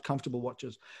one of the most comfortable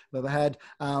watches I've ever had.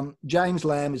 James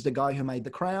Lamb is the guy who made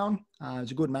the crown. He's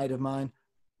a good mate of mine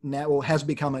now, or has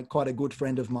become quite a good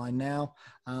friend of mine now.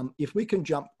 If we can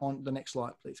jump on the next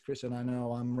slide, please, Chris, and I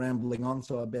know I'm rambling on,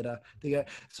 so I better go.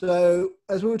 So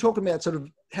as we were talking about sort of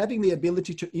having the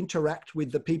ability to interact with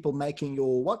the people making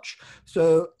your watch.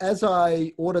 So as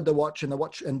I ordered the watch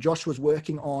and Josh was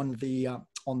working on the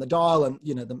dial, and,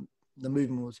 you know, the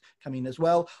movement was coming as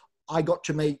well, I got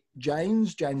to meet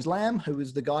James Lamb, who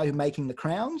is the guy who making the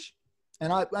crowns.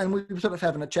 And we were sort of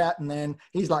having a chat, and then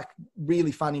he's like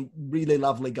really funny, really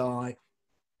lovely guy.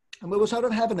 And we were sort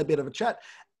of having a bit of a chat,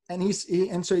 and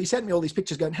so he sent me all these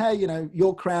pictures going, hey, you know,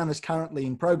 your crown is currently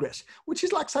in progress, which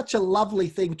is like such a lovely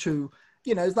thing to,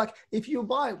 you know, it's like if you're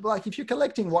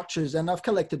collecting watches, and I've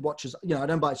collected watches, you know, I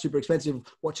don't buy super expensive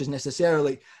watches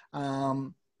necessarily.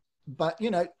 But, you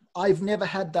know, I've never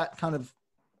had that kind of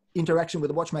interaction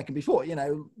with a watchmaker before, you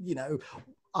know,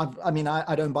 I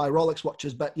don't buy Rolex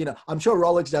watches, but, you know, I'm sure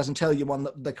Rolex doesn't tell you when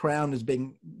the crown is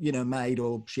being, you know, made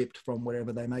or shipped from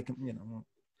wherever they make them. You know,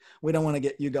 we don't want to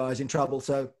get you guys in trouble.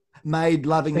 So made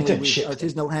lovingly with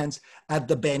artisanal hands at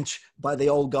the bench by the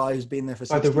old guy who's been there for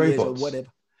 60 years or whatever.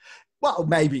 Well,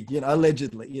 maybe, you know,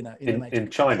 allegedly, you know, in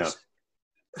China.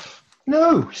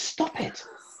 No, stop it.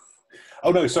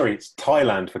 Oh no, sorry, it's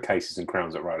Thailand for cases and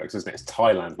crowns at Rolex, isn't it? It's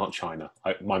Thailand, not China.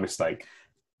 My mistake.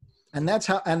 And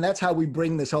that's how we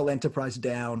bring this whole enterprise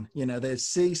down. You know, there's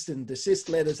cease and desist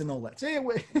letters and all that.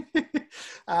 So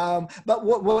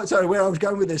but sorry, where I was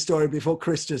going with this story before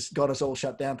Chris just got us all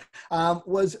shut down,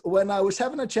 was when I was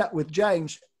having a chat with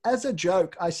James, as a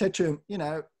joke, I said to him, you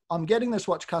know, I'm getting this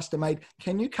watch custom made.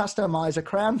 Can you customize a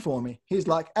crown for me? He's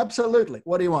like, absolutely.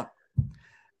 What do you want?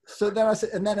 So then I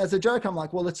said, and then as a joke, I'm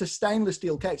like, well, it's a stainless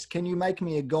steel case. Can you make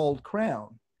me a gold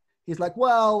crown? He's like,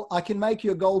 well, I can make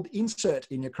you a gold insert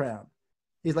in your crown.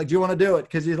 He's like, do you want to do it?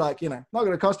 Because he's like, you know, not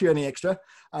going to cost you any extra,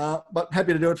 but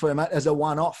happy to do it for you, mate, as a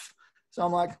one-off. So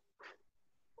I'm like,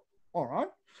 all right.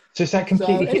 So is that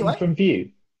completely hidden from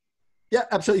view? Yeah,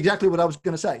 absolutely. Exactly what I was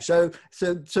going to say. So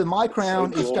my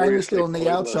crown is stainless steel on the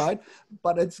outside,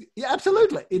 but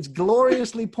absolutely. It's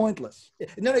gloriously pointless.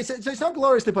 No, so it's not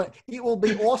gloriously pointless. It will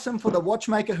be awesome for the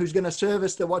watchmaker who's going to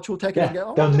service the watch. Will take it and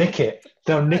go, they'll nick it.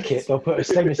 They'll put a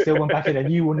stainless steel one back in, and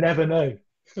you will never know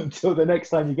until the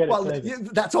next time you get it. Well,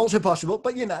 that's also possible,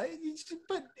 but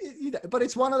but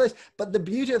it's one of those. But the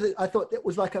beauty of it, I thought it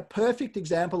was like a perfect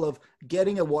example of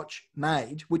getting a watch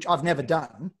made, which I've never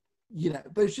done. You know,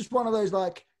 but it's just one of those,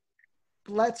 like,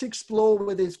 let's explore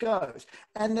where this goes.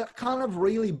 And that kind of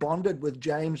really bonded with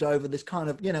James over this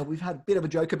kind of, you know, we've had a bit of a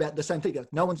joke about the same thing.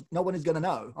 No one is going to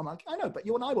know. I'm like, I know, but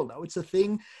you and I will know. It's a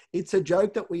thing. It's a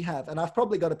joke that we have. And I've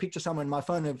probably got a picture somewhere in my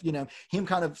phone of, you know, him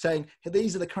kind of saying, hey,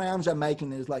 these are the crowns I'm making.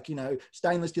 There's like, you know,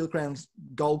 stainless steel crowns,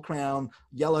 gold crown,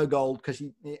 yellow gold,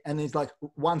 and there's like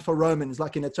one for Romans,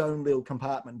 like in its own little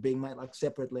compartment being made like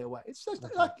separately away. It's just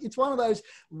like, it's one of those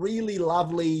really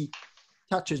lovely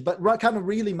touches, but kind of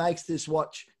really makes this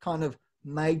watch kind of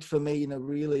made for me in a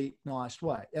really nice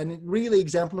way. And it really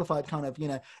exemplified kind of, you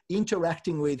know,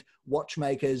 interacting with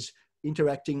watchmakers,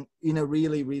 interacting in a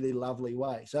really, really lovely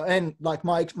way. So, and like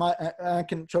I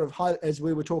can sort of highlight, as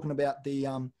we were talking about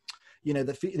the, you know,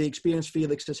 the experience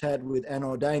Felix has had with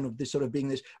anOrdain, of this sort of being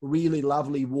this really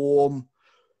lovely, warm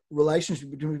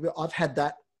relationship between, I've had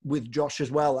that with Josh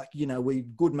as well. Like, you know, we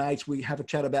good mates, we have a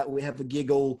chat about, we have a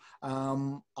giggle.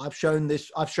 I've shown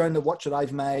the watch that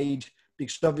I've made,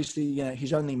 because obviously, you know,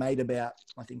 he's only made about,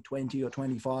 I think 20 or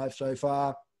 25 so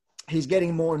far. He's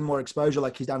getting more and more exposure.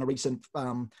 Like, he's done a recent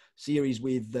series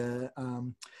with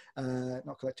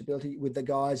not collectability, with the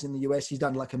guys in the US. He's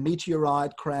done like a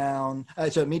meteorite crown,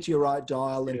 so a meteorite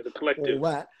dial, and the collective. all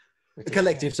that.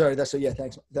 Collective, sorry, that's yeah.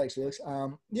 Thanks, Felix.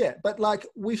 Yeah, but like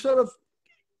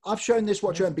I've shown this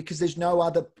watch around because there's no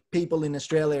other people in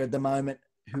Australia at the moment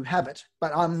who have it.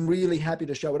 But I'm really happy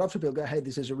to show it off to people. Go, hey,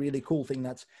 this is a really cool thing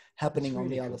that's happening on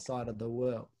the other side of the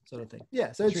world, sort of thing.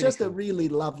 Yeah, so it's really just a really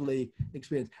lovely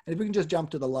experience. And if we can just jump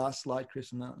to the last slide,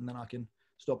 Chris, and then I can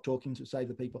stop talking to save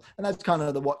the people. And that's kind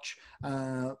of the watch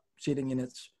sitting in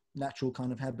its natural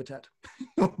kind of habitat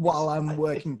while I'm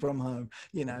working from home.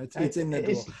 You know, it's in the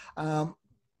door.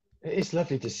 It's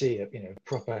lovely to see a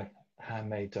proper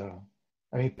handmade dial.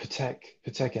 I mean,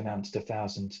 Patek announced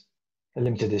a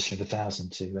limited edition of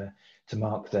 1,000 to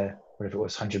mark their whatever it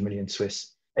was 800 million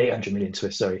Swiss,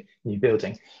 new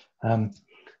building, and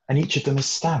each of them is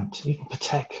stamped. Even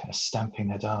Patek are stamping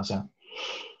their dials out.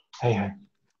 Hey ho.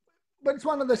 But it's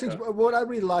one of those things. What I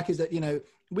really like is that,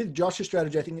 with Josh's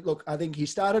strategy, I think he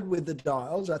started with the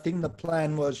dials. I think the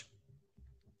plan was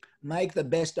make the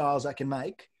best dials I can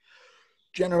make,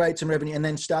 generate some revenue, and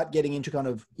then start getting into kind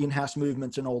of in-house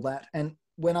movements and all that. And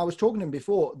when I was talking to him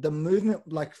before, the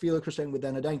movement, like Felix was saying with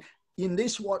anOrdain, in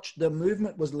this watch, the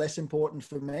movement was less important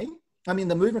for me. I mean,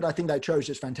 the movement I think they chose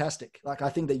is fantastic. Like, I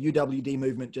think the UWD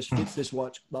movement just fits this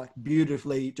watch like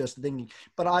beautifully, just thinking.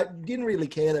 But I didn't really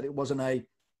care that it wasn't a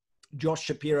Josh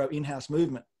Shapiro in-house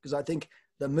movement, because I think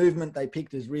the movement they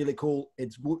picked is really cool.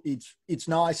 It's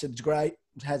nice. It's great.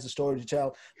 It has a story to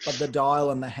tell. But the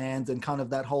dial and the hands and kind of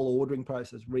that whole ordering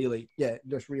process really,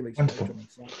 just really wonderful. To me.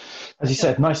 So, as you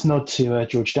said, nice nod to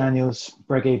George Daniels,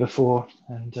 Breguet before,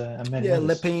 and many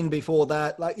others. Lepine before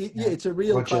that. Like, it's a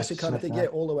real Roger classic kind of thing. Yeah,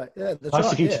 all the way. Yeah, that's nice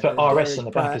right. of you to put RS on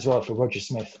the back as well for Roger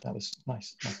Smith. That was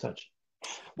nice touch.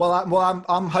 Well,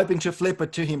 I'm hoping to flip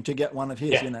it to him to get one of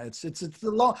his. Yeah. It's a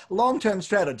long-term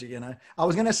strategy. I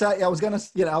was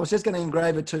just going to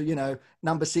engrave it to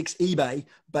number 6 eBay,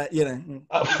 but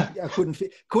I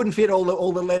couldn't fit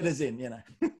all the letters in.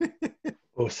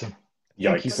 Awesome.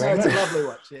 Thank you very much. It's a lovely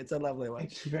watch. It's a lovely watch.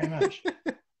 Thank you very much.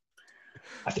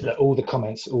 I think that all the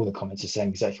comments are saying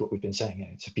exactly what we've been saying.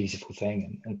 It's a beautiful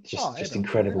thing and just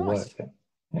incredible work.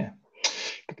 Yeah.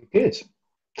 Good.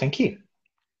 Thank you.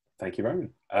 Thank you, Roman.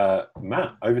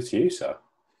 Matt, over to you, sir.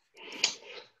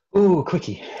 Oh,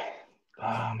 quickie.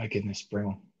 Oh, my goodness,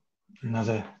 Bremont.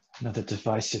 Another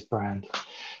divisive brand.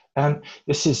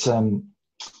 This is a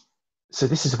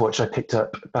watch I picked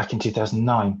up back in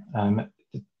 2009.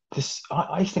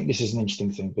 I think this is an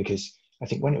interesting thing because I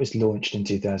think when it was launched in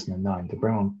 2009, the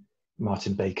Bremont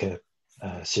Martin Baker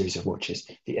series of watches,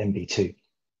 the MB2, it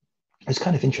was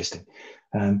kind of interesting.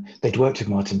 They'd worked with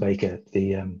Martin Baker,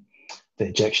 the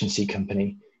ejection seat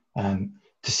company,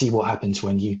 to see what happens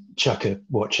when you chuck a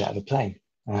watch out of a plane,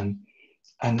 and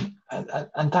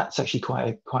that's actually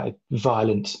quite a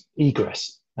violent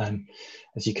egress,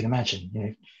 as you can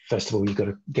imagine. First of all, you've got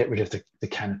to get rid of the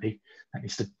canopy that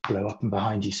needs to blow up and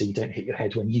behind you, so you don't hit your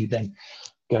head when you then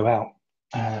go out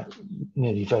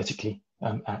nearly vertically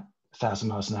at 1,000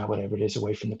 miles an hour, whatever it is,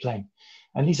 away from the plane.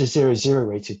 And these are 0-0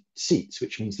 rated seats,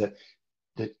 which means that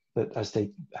as they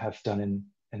have done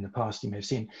in the past, you may have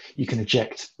seen, you can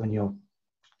eject when you're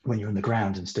on the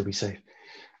ground and still be safe.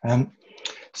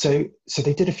 So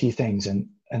they did a few things, and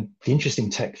the interesting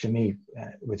tech for me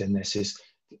within this is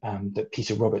that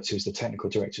Peter Roberts, who was the technical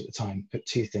director at the time, put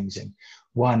two things in.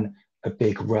 One, a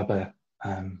big rubber,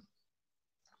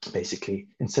 basically,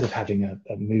 instead of having a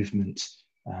movement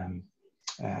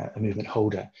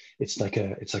holder, it's like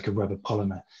a rubber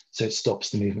polymer, so it stops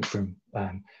the movement from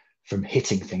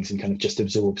hitting things and kind of just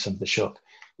absorb some of the shock,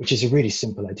 which is a really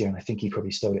simple idea, and I think he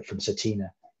probably stole it from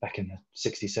Satina back in the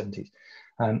 60s, 70s.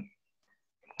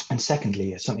 And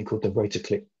secondly, something called the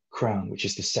Rotoclip crown, which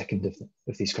is the second of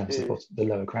these crowns, the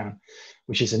lower crown,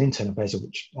 which is an internal bezel,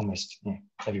 which almost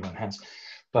everyone has,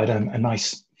 but a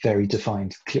nice, very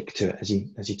defined click to it as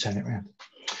you turn it around.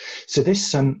 So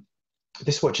this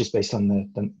watch is based on the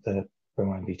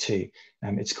Bremont MB2.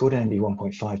 It's called an MB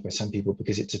 1.5 by some people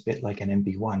because it's a bit like an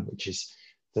MB1, which is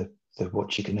the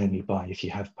watch you can only buy if you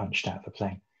have punched out of a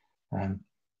plane.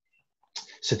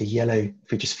 So the yellow,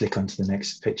 if we just flick onto the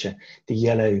next picture, the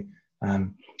yellow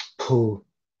pull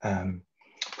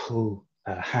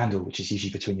handle, which is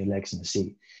usually between your legs and the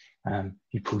seat,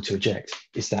 you pull to eject,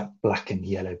 is that black and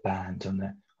yellow band on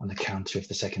the counter of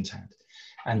the second hand.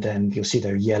 And then you'll see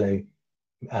there are yellow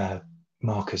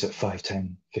markers at 5,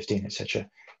 10, 15, etc.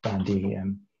 around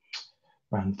the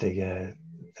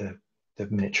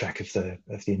minute track of the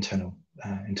internal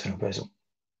bezel.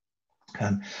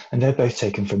 And they're both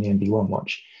taken from the MB1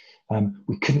 watch.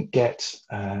 We couldn't get,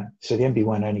 so the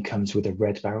MB1 only comes with a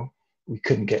red barrel. We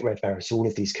couldn't get red barrels, so all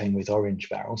of these came with orange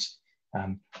barrels.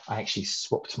 I actually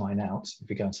swapped mine out. If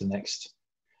we go on to the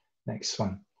next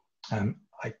one,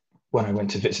 when I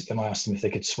went to visit them, I asked them if they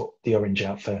could swap the orange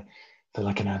out for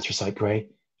like an anthracite grey.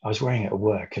 I was wearing it at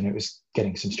work and it was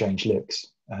getting some strange looks.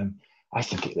 I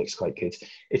think it looks quite good.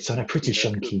 It's on a pretty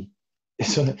shunky.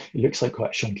 It looks like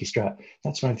quite a shunky strap.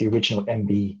 That's one of the original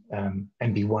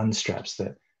MB1 straps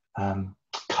that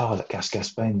Carl at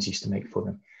Gas Bones used to make for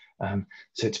them.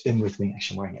 So it's been with me.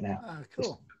 Actually, I'm wearing it now. Oh,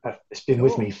 cool. It's been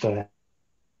with me for.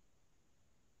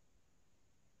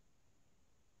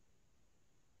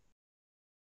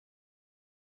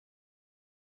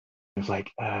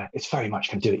 Like it's very much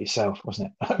kind of do it yourself,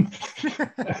 wasn't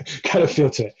it? Kind of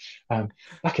feel to it.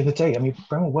 Back in the day, I mean,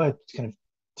 Bremont were kind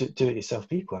of do it yourself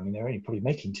people. I mean, they're only probably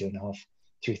making 2,500,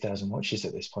 3,000 watches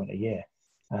at this point a year.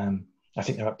 I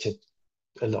think they're up to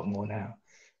a lot more now.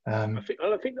 I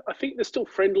think they're still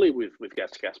friendly with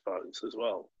gas bones as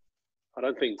well. I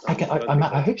don't think.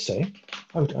 I hope so.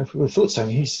 I would have thought so. I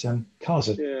mean, he's Carl's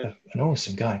an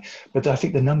awesome guy, but I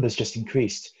think the numbers just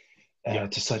increased.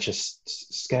 To such a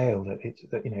scale that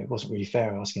it wasn't really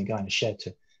fair asking a guy in a shed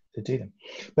to do them.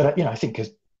 But I think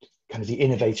as kind of the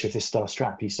innovator of this style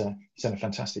strap, he's done a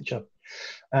fantastic job.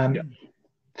 So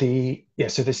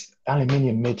this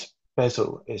aluminium mid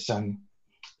bezel is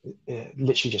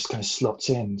literally just kind of slots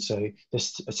in. So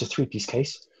it's a 3-piece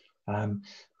case. I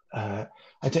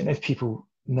don't know if people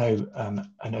know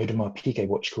an Audemars Piguet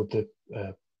watch called the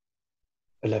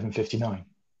 1159.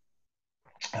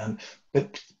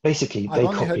 But basically, I've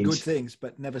only heard good things,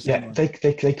 but never seen one.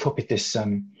 They copied this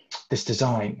this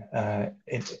design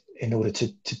in order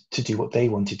to do what they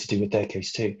wanted to do with their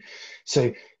case too.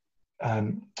 So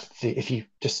if you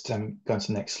just go on to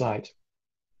the next slide,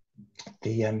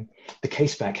 the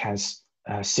case back has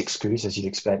 6 screws, as you'd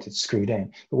expect. It's screwed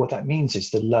in, but what that means is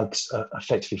the lugs are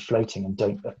effectively floating and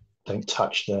don't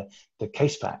touch the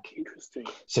case back. Interesting.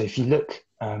 So if you look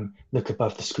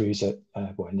above the screws at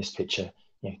in this picture,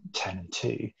 10 and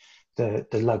 2, the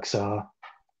lugs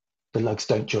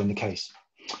don't join the case,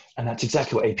 and that's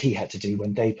exactly what AP had to do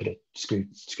when they put a screw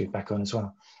back on as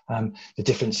well. The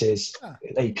difference is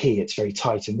AP, it's very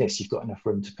tight, and this you've got enough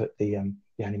room to put the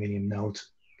aluminium knurled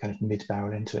kind of mid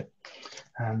barrel into it.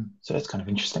 So that's kind of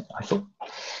interesting, I thought.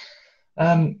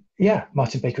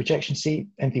 Martin Baker ejection seat,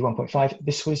 MP 1.5.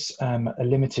 This was a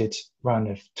limited run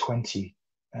of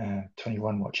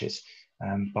 21 watches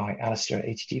by Alistair at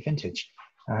ATG Vintage.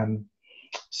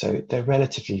 So they're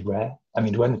relatively rare. I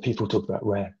mean, when people talk about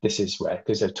rare, this is rare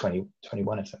because there are 21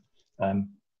 of them.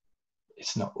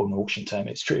 It's not an auction term,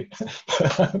 it's true.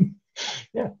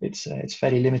 It's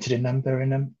fairly limited in number,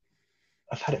 and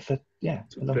I've had it for a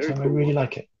long time. Cool. I really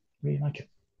like it.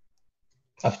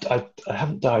 I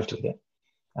haven't dived with it.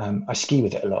 I ski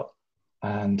with it a lot,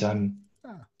 and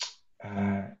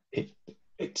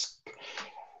it's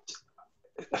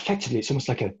effectively, it's almost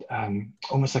like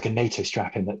a NATO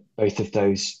strap, in that both of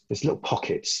those, there's little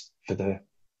pockets for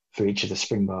each of the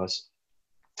spring bars,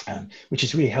 which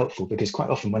is really helpful, because quite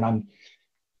often when I'm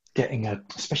getting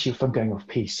especially if I'm going off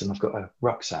piste and I've got a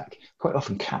rucksack, quite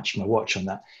often catch my watch on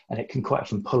that, and it can quite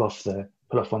often pull off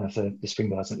one of the spring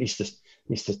bars, and at least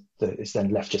it's then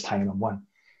left just hanging on one.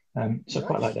 So I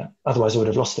quite like that. Otherwise I would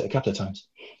have lost it a couple of times.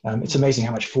 It's amazing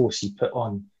how much force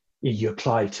you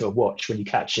apply to a watch when you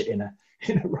catch it in a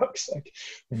rucksack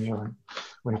when you're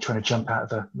trying to jump out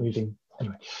of a moving.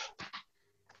 Anyway,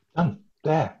 done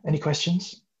there. Any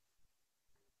questions?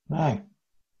 No.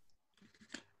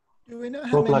 Do we know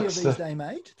how many of these they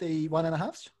made? The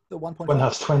 1.5s, the 1.5?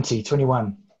 1.5's 20 or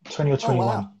 21. Oh,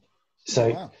 wow.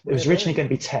 So it was originally going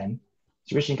to be 10.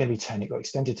 It's originally going to be 10. It got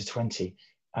extended to 20,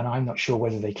 and I'm not sure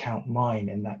whether they count mine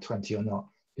in that 20 or not,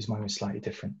 because mine was slightly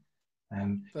different.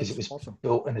 Because it was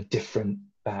built in a different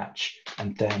batch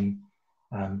and then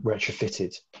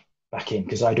retrofitted back in,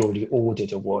 because I'd already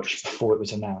ordered a watch before it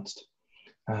was announced.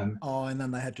 And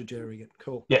then they had to jerry it.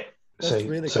 Cool. Yeah. That's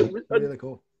really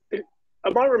cool.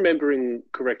 Am I remembering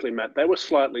correctly, Matt? They were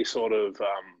slightly sort of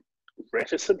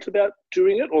reticent about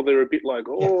doing it, or they're a bit like,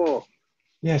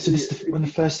 Yeah, so this is one of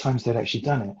the first times they'd actually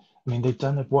done it. I mean, they'd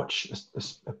done a watch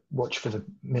for the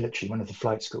military, one of the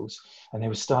flight schools, and they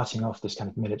were starting off this kind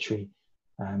of military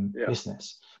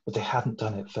business, but they hadn't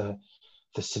done it for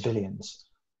civilians.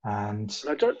 And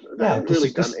they haven't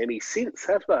really done any since,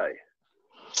 have they?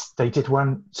 They did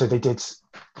one. So they did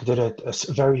a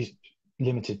very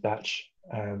limited batch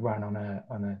run on a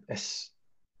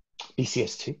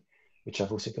BCS2, which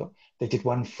I've also got. They did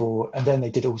one and then they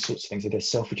did all sorts of things. They did a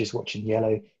Selfridges watch in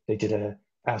yellow. They did a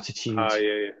Altitude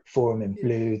Forum in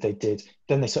blue.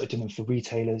 Then they started doing them for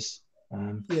retailers.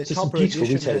 So some beautiful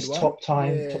retailers. Top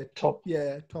Time, Top.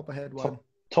 Yeah, Topper had one.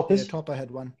 Toppers? Yeah, Topper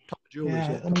had one. Top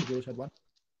Jewelers, Topper Jewelers had one.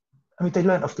 I mean, they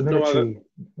learned off the military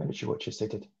watches. They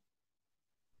did.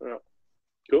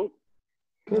 Cool.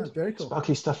 Good. Oh, very cool.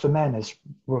 Sparkly stuff for men, as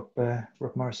Rob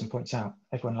Morrison points out.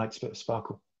 Everyone likes a bit of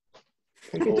sparkle.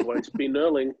 Very good. Always been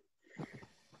knurling.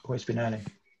 Always been earning.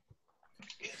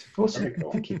 Awesome. Very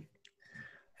cool. Thank you.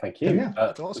 Thank you. Yeah,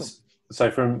 that's awesome. So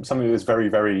from something that is very,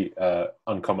 very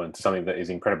uncommon to something that is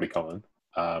incredibly common,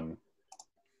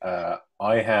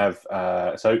 I have,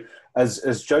 so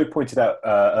as Joe pointed out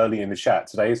early in the chat,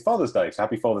 today is Father's Day. So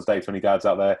happy Father's Day to any dads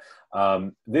out there.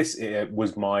 This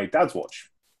was my dad's watch.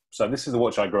 So this is the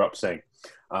watch I grew up seeing.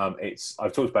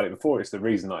 I've talked about it before. It's the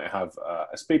reason I have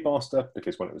a Speedmaster,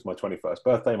 because when it was my 21st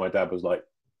birthday, my dad was like,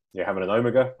 "You're having an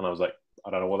Omega?" And I was like, "I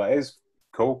don't know what that is."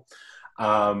 Cool.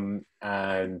 And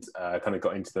kind of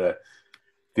got into the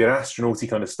astronauty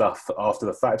kind of stuff after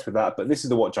the fact with that. But this is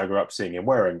the watch I grew up seeing and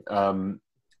wearing.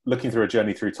 Looking through a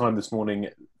journey through time this morning,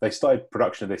 they started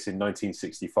production of this in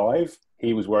 1965.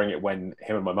 He was wearing it when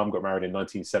him and my mum got married in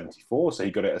 1974. So he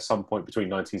got it at some point between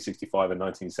 1965 and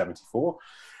 1974.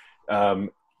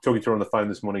 Talking to her on the phone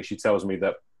this morning, she tells me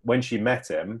that when she met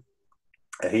him,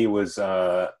 he was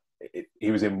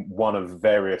in one of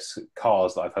various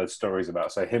cars that I've heard stories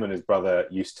about. So him and his brother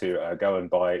used to go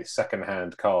and buy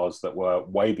second-hand cars that were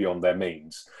way beyond their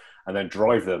means and then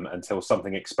drive them until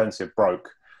something expensive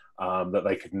broke that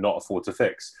they could not afford to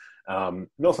fix.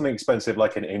 Not something expensive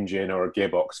like an engine or a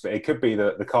gearbox, but it could be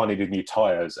that the car needed new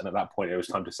tyres, and at that point it was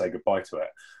time to say goodbye to it.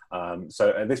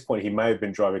 So at this point he may have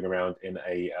been driving around in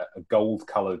a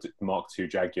gold-coloured Mark II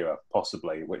Jaguar,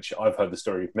 possibly, which I've heard the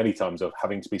story many times of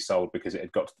having to be sold because it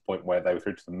had got to the point where they were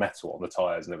through to the metal on the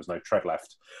tyres and there was no tread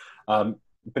left. But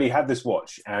he had this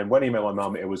watch, and when he met my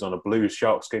mum, it was on a blue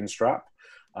sharkskin strap.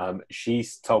 She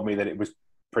told me that it was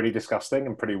pretty disgusting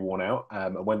and pretty worn out.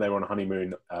 And when they were on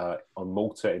honeymoon on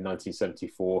Malta in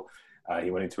 1974, he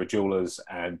went into a jeweller's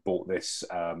and bought this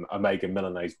Omega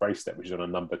Milanese bracelet, which is on a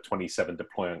number 27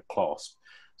 deployant clasp.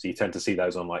 So you tend to see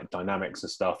those on like Dynamics and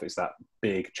stuff. It's that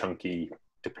big, chunky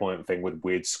deployant thing with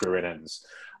weird screw-in ends.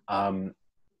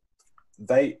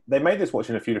 They made this watch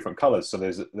in a few different colours. So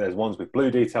there's ones with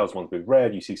blue details, ones with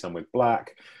red. You see some with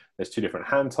black. There's two different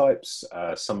hand types.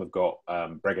 Some have got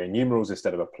Breguet numerals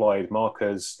instead of applied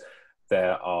markers.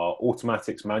 There are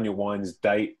automatics, manual winds,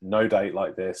 date, no date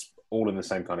like this, all in the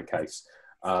same kind of case.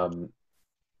 In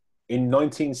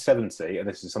 1970, and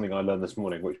this is something I learned this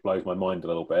morning, which blows my mind a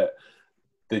little bit,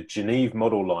 the Geneve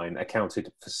model line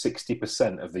accounted for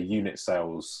 60% of the unit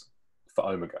sales for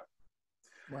Omega.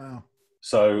 Wow.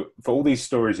 So for all these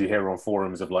stories you hear on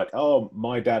forums of like, oh,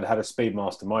 my dad had a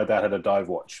Speedmaster, my dad had a dive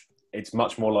watch, it's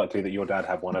much more likely that your dad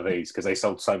had one of these because they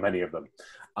sold so many of them.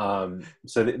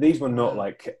 So these were not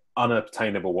like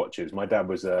unobtainable watches. My dad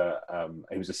was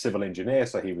he was a civil engineer,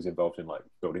 so he was involved in like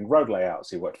building road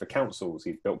layouts. He worked for councils.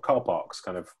 He built car parks,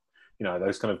 kind of, you know,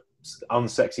 those kind of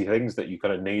unsexy things that you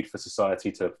kind of need for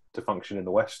society to function in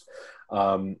the West.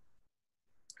 And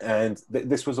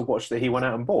this was a watch that he went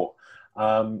out and bought.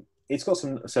 It's got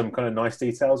some kind of nice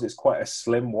details. It's quite a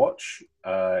slim watch.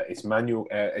 It's manual.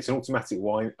 It's an automatic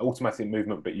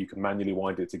movement, but you can manually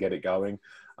wind it to get it going.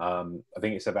 I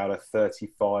think it's about a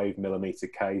 35 millimeter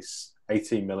case,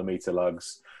 18 millimeter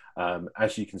lugs.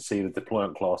 As you can see, the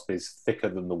deployant clasp is thicker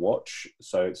than the watch,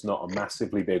 so it's not a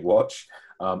massively big watch.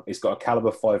 It's got a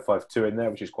calibre 552 in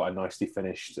there, which is quite a nicely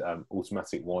finished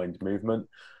automatic wind movement.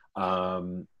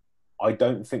 I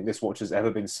don't think this watch has ever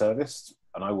been serviced,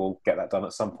 and I will get that done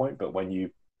at some point. But when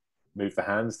you move the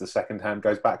hands, the second hand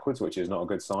goes backwards, which is not a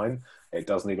good sign. It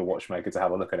does need a watchmaker to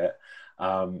have a look at it.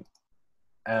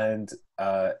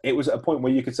 It was at a point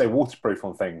where you could say waterproof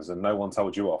on things and no one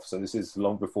told you off. So this is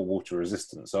long before water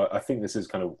resistant. So I think this is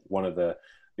kind of one of the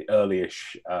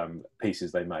early-ish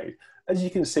pieces they made. As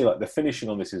you can see, like the finishing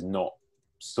on this is not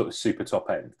sort of super top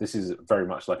end. This is very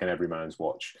much like an everyman's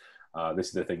watch. This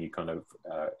is the thing you kind of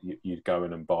you'd go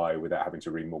in and buy without having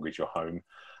to remortgage your home.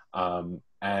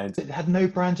 And it had no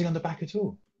branding on the back at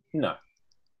all. No,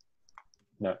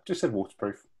 just said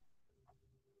waterproof.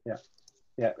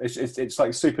 Yeah, it's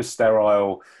like super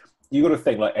sterile. You got to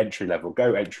think like entry level.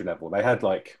 Go entry level. They had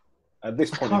like at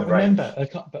this point. I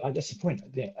can't. But that's the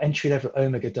point. The entry level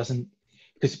Omega doesn't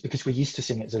because we're used to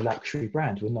seeing it as a luxury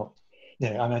brand. We're not.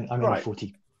 You know, I'm only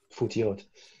 40 odd.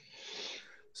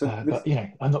 So but you know,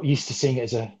 I'm not used to seeing it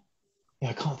as a. You know,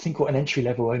 I can't think what an entry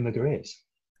level Omega is.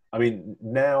 I mean,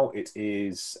 now it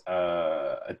is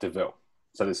a DeVille.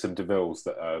 So there's some DeVilles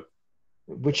that are.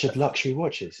 Which are luxury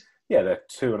watches. Yeah, they're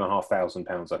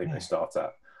 £2,500. I think they start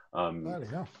at.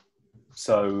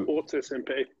 So. Sports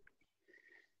SMP.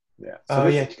 Yeah. So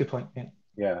it's a good point. Yeah.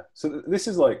 Yeah. So this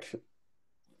is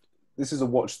a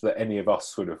watch that any of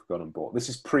us would have gone and bought. This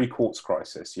is pre-quartz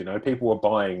crisis. You know, people were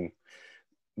buying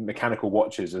mechanical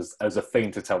watches as a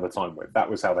thing to tell the time with. That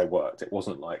was how they worked. It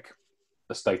wasn't like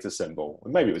a status symbol.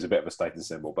 Maybe it was a bit of a status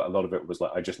symbol, but a lot of it was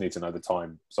like, I just need to know the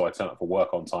time so I turn up for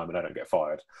work on time and I don't get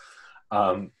fired.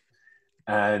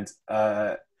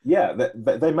 Yeah,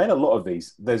 they made a lot of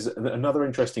these. There's another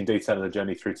interesting detail in the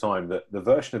journey through time, that the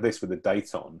version of this with the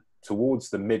date on, towards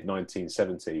the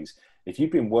mid-1970s, if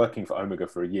you'd been working for Omega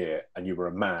for a year and you were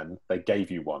a man, they gave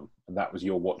you one, and that was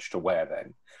your watch to wear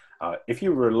then. If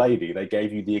you were a lady, they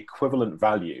gave you the equivalent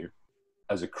value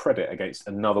as a credit against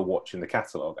another watch in the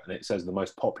catalogue, and it says the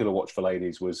most popular watch for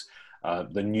ladies was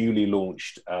the newly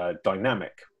launched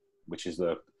Dynamic, which is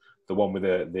the one with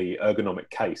the ergonomic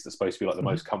case that's supposed to be like the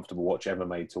most comfortable watch ever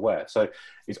made to wear. So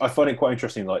I find it quite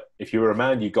interesting. Like, if you were a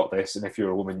man, you got this, and if you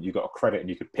were a woman, you got a credit and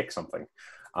you could pick something.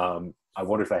 I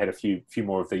wonder if they had a few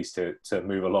more of these to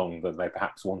move along than they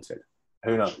perhaps wanted.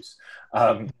 Who knows?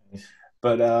 Yeah,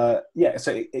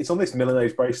 so it's on this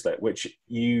Milanese bracelet, which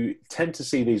you tend to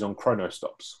see these on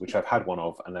chronostops, which I've had one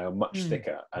of, and they are much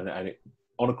thicker. And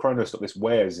on a chronostop, this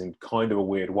wears in kind of a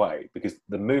weird way because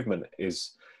the movement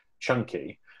is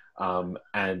chunky,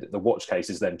 and the watch case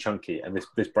is then chunky, and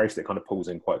this bracelet kind of pulls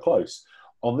in quite close.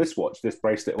 On this watch, this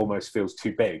bracelet almost feels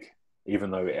too big,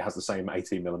 even though it has the same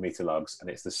 18 millimeter lugs and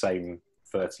it's the same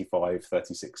 35,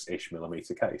 36-ish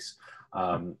millimeter case.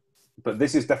 But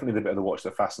this is definitely the bit of the watch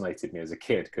that fascinated me as a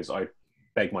kid, because I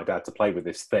begged my dad to play with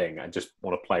this thing and just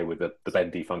want to play with the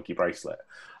bendy, funky bracelet.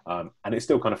 And it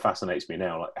still kind of fascinates me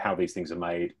now, like how these things are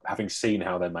made. Having seen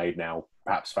how they're made now,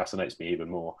 perhaps fascinates me even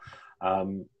more.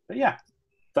 But yeah,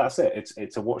 that's it.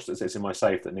 It's a watch that sits in my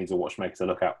safe that needs a watchmaker to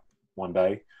look at one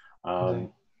day.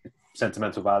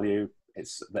 Sentimental value.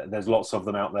 There's lots of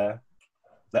them out there.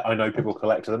 That I know people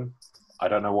collect them. I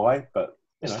don't know why, but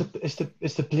is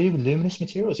the blue luminous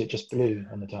material, or is it just blue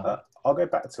on the dial? I'll go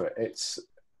back to it.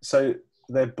 So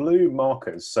they're blue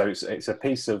markers. So it's a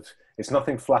piece of. It's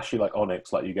nothing flashy like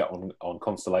onyx, like you get on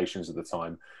constellations at the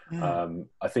time.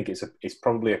 I think it's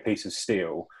probably a piece of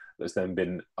steel that's then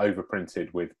been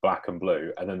overprinted with black and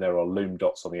blue, and then there are lume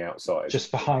dots on the outside.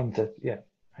 Just behind the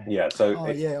So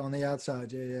on the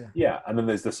outside, and then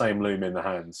there's the same lume in the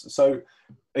hands. So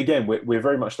again, we're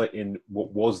very much like in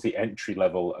what was the entry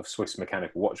level of Swiss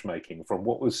mechanical watchmaking from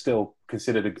what was still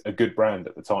considered a good brand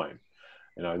at the time.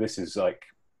 You know, this is like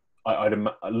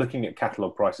looking at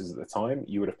catalogue prices at the time,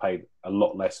 you would have paid a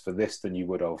lot less for this than you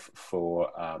would have for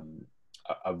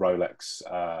a Rolex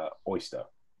Oyster.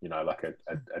 You know, like a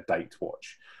date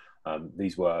watch.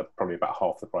 These were probably about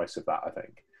half the price of that, I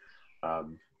think.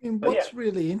 What's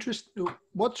really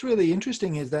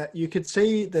interesting is that you could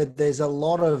see that there's a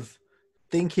lot of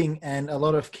thinking and a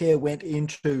lot of care went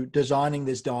into designing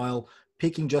this dial,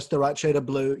 picking just the right shade of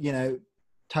blue, you know,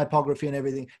 typography and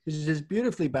everything. This is this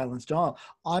beautifully balanced dial.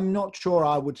 I'm not sure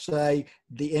I would say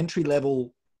the entry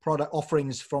level product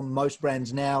offerings from most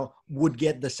brands now would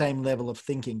get the same level of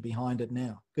thinking behind it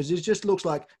now, because it just looks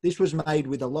like this was made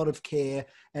with a lot of care,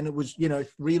 and it was, you know,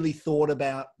 really thought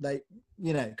about. They,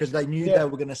 you know, because they knew they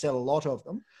were going to sell a lot of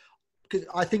them. Because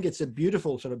I think it's a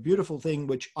beautiful thing,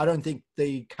 which I don't think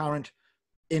the current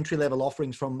entry level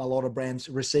offerings from a lot of brands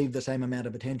receive the same amount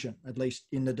of attention, at least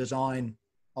in the design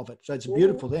of it. So it's a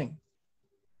beautiful thing.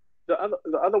 The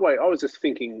other way, I was just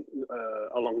thinking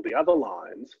along the other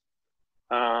lines.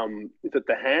 That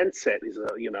the handset is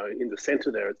in the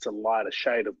center there, it's a lighter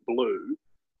shade of blue.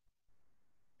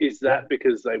 Is that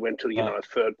because they went to, a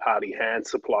third party hand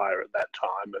supplier at that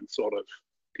time and sort of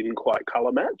didn't quite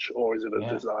color match, or is it a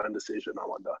design decision? I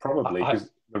wonder. Probably because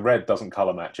the red doesn't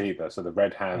color match either. So the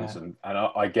red hands, and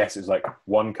I guess it's like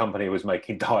one company was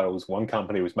making dials, one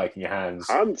company was making hands.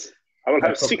 Hands. I will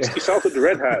have 60 salted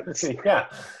red hands. Yeah.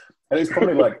 And it's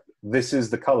probably like, this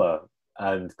is the color,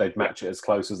 and they'd match it as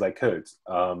close as they could.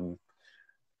 The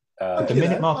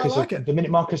minute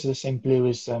markers are the same blue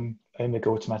as Omega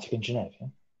Automatic in Geneve.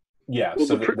 Yeah. Well,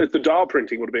 so the dial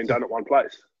printing would have been done at one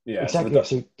place. Yeah, exactly.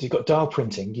 So you've got dial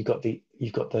printing. You've got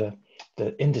the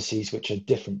indices, which are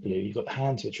different blue. You've got the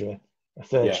hands, which are a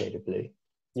third shade of blue.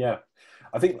 Yeah.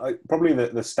 I think probably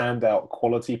the standout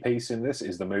quality piece in this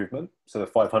is the movement. So the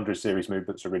 500 series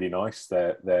movements are really nice.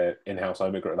 They're in-house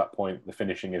Omega at that point. The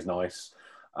finishing is nice.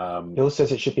 Bill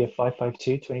says it should be a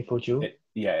 552 24 jewel. It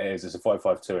is. It's a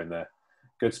 552 in there.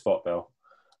 Good spot, Bill.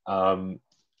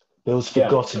 Bill's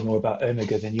forgotten more about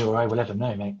Omega than you or I will ever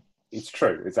know, mate. It's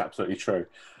true. It's absolutely true.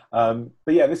 But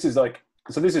yeah, this is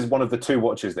this is one of the two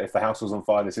watches that if the house was on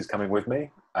fire, this is coming with me,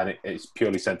 and it's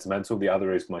purely sentimental. The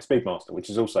other is my Speedmaster, which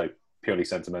is also purely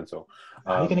sentimental.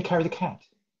 How are you going to carry the cat?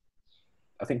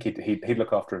 I think he'd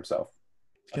look after himself.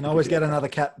 You can always get another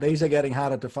cat. These are getting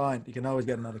harder to find. You can always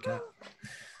get another cat.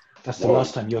 That's the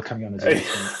last time you're coming on as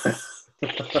a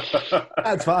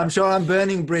That's fine. I'm sure I'm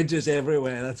burning bridges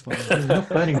everywhere. That's fine. You're not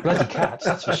burning bloody cats,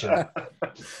 that's for sure.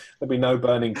 There'll be no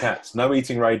burning cats. No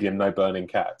eating radium, no burning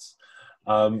cats.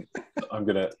 I'm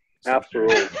going to... After all.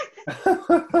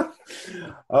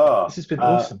 This has been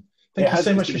awesome. Thank you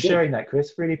so much for good. sharing that,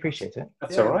 Chris. Really appreciate it.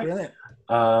 That's all right.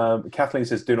 Brilliant. Kathleen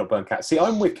says, do not burn cats. See,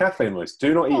 I'm with Kathleen on this.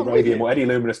 Do not eat radium or any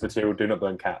luminous material. Do not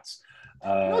burn cats.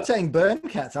 I'm not saying burn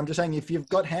cats. I'm just saying if you've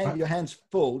got your hands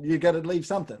full, you've got to leave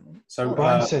something. So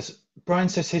Brian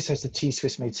says his has the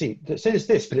T-Swiss made tea. So does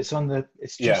this, but it's on the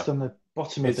just on the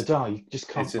bottom of the dial. You just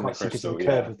can't quite see because of the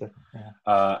curve of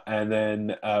the. And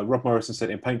then Rob Morrison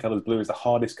said, in paint colours, blue is the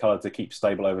hardest colour to keep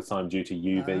stable over time due to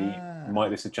UV. Might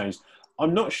this have changed?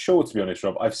 I'm not sure, to be honest,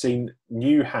 Rob. I've seen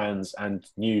new hands and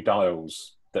new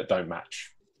dials that don't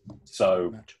match.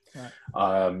 So. Right.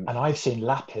 And I've seen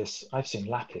lapis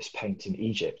paint in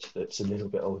Egypt that's a little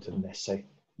bit older than this. So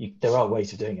there are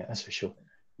ways of doing it, that's for sure.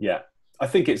 Yeah, I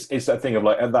think it's that thing of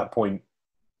like at that point,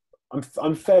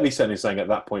 I'm fairly certain in saying at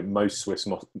that point most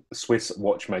Swiss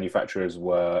watch manufacturers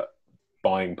were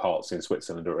buying parts in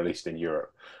Switzerland or at least in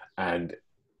Europe, and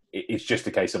it's just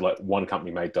a case of like one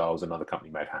company made dials, another company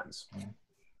made hands.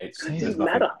 It didn't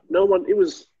matter. No one. It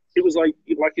was like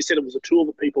you said, it was a tool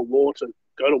that people wore to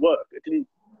go to work. It didn't.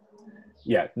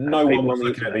 Yeah, no one was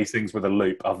looking at these things with a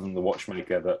loop other than the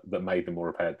watchmaker that made them or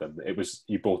repaired them. It was,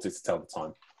 you bought it to tell the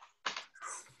time.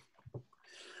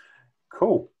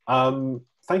 Cool.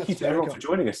 Thank you to everyone for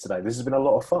joining us today. This has been a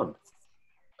lot of fun.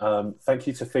 Thank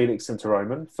you to Felix and to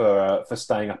Roman for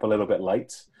staying up a little bit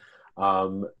late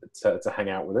to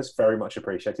hang out with us. Very much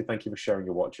appreciated. Thank you for sharing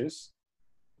your watches.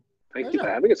 Thank you for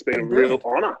having us. It's been a real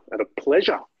honour and a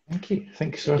pleasure. Thank you.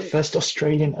 Thanks for our first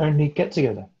Australian-only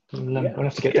get-together. We'll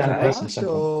have to get down in person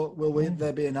sometime. Or will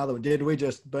there be another one? Did we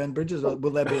just burn bridges, or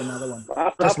will there be another one?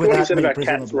 After what you said about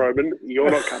cats, Roman,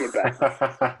 you're not coming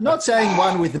back. Not saying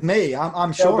one with me.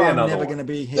 I'm sure I'm never going to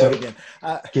be here again.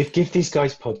 Give these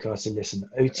guys podcasts a listen.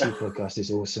 OT podcast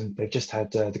is awesome. They've just had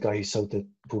the guy who sold the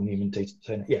Paul Newman data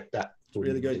toner. Yeah, that Paul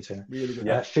really Newman good. Daytona. Really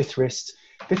good. Fifth Wrist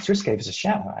gave us a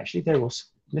shout out. Actually, they're awesome.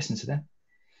 Listen to them.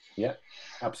 Yeah,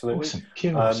 absolutely. Awesome.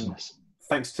 Pure awesomeness.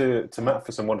 Thanks to Matt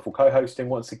for some wonderful co-hosting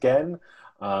once again.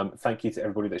 Thank you to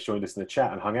everybody that's joined us in the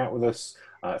chat and hung out with us.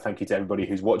 Thank you to everybody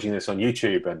who's watching this on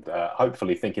YouTube and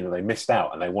hopefully thinking that they missed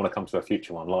out and they want to come to a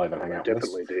future one live and hang out with us.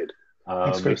 Definitely did.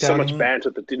 There's so much banter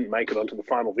that didn't make it onto the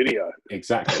final video.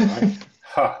 Exactly.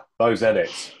 Right? Those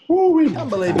edits. I can't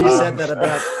believe you said that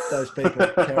about those people.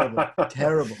 Terrible.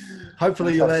 Terrible.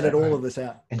 Hopefully you'll edit all of this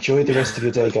out. Enjoy the rest of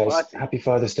your day, guys. Happy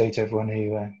Father's Day to everyone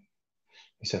who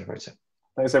celebrates it.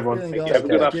 Thanks, everyone. Have a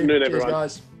good afternoon, everyone. Cheers,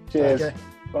 guys. Cheers. Okay.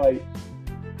 Bye.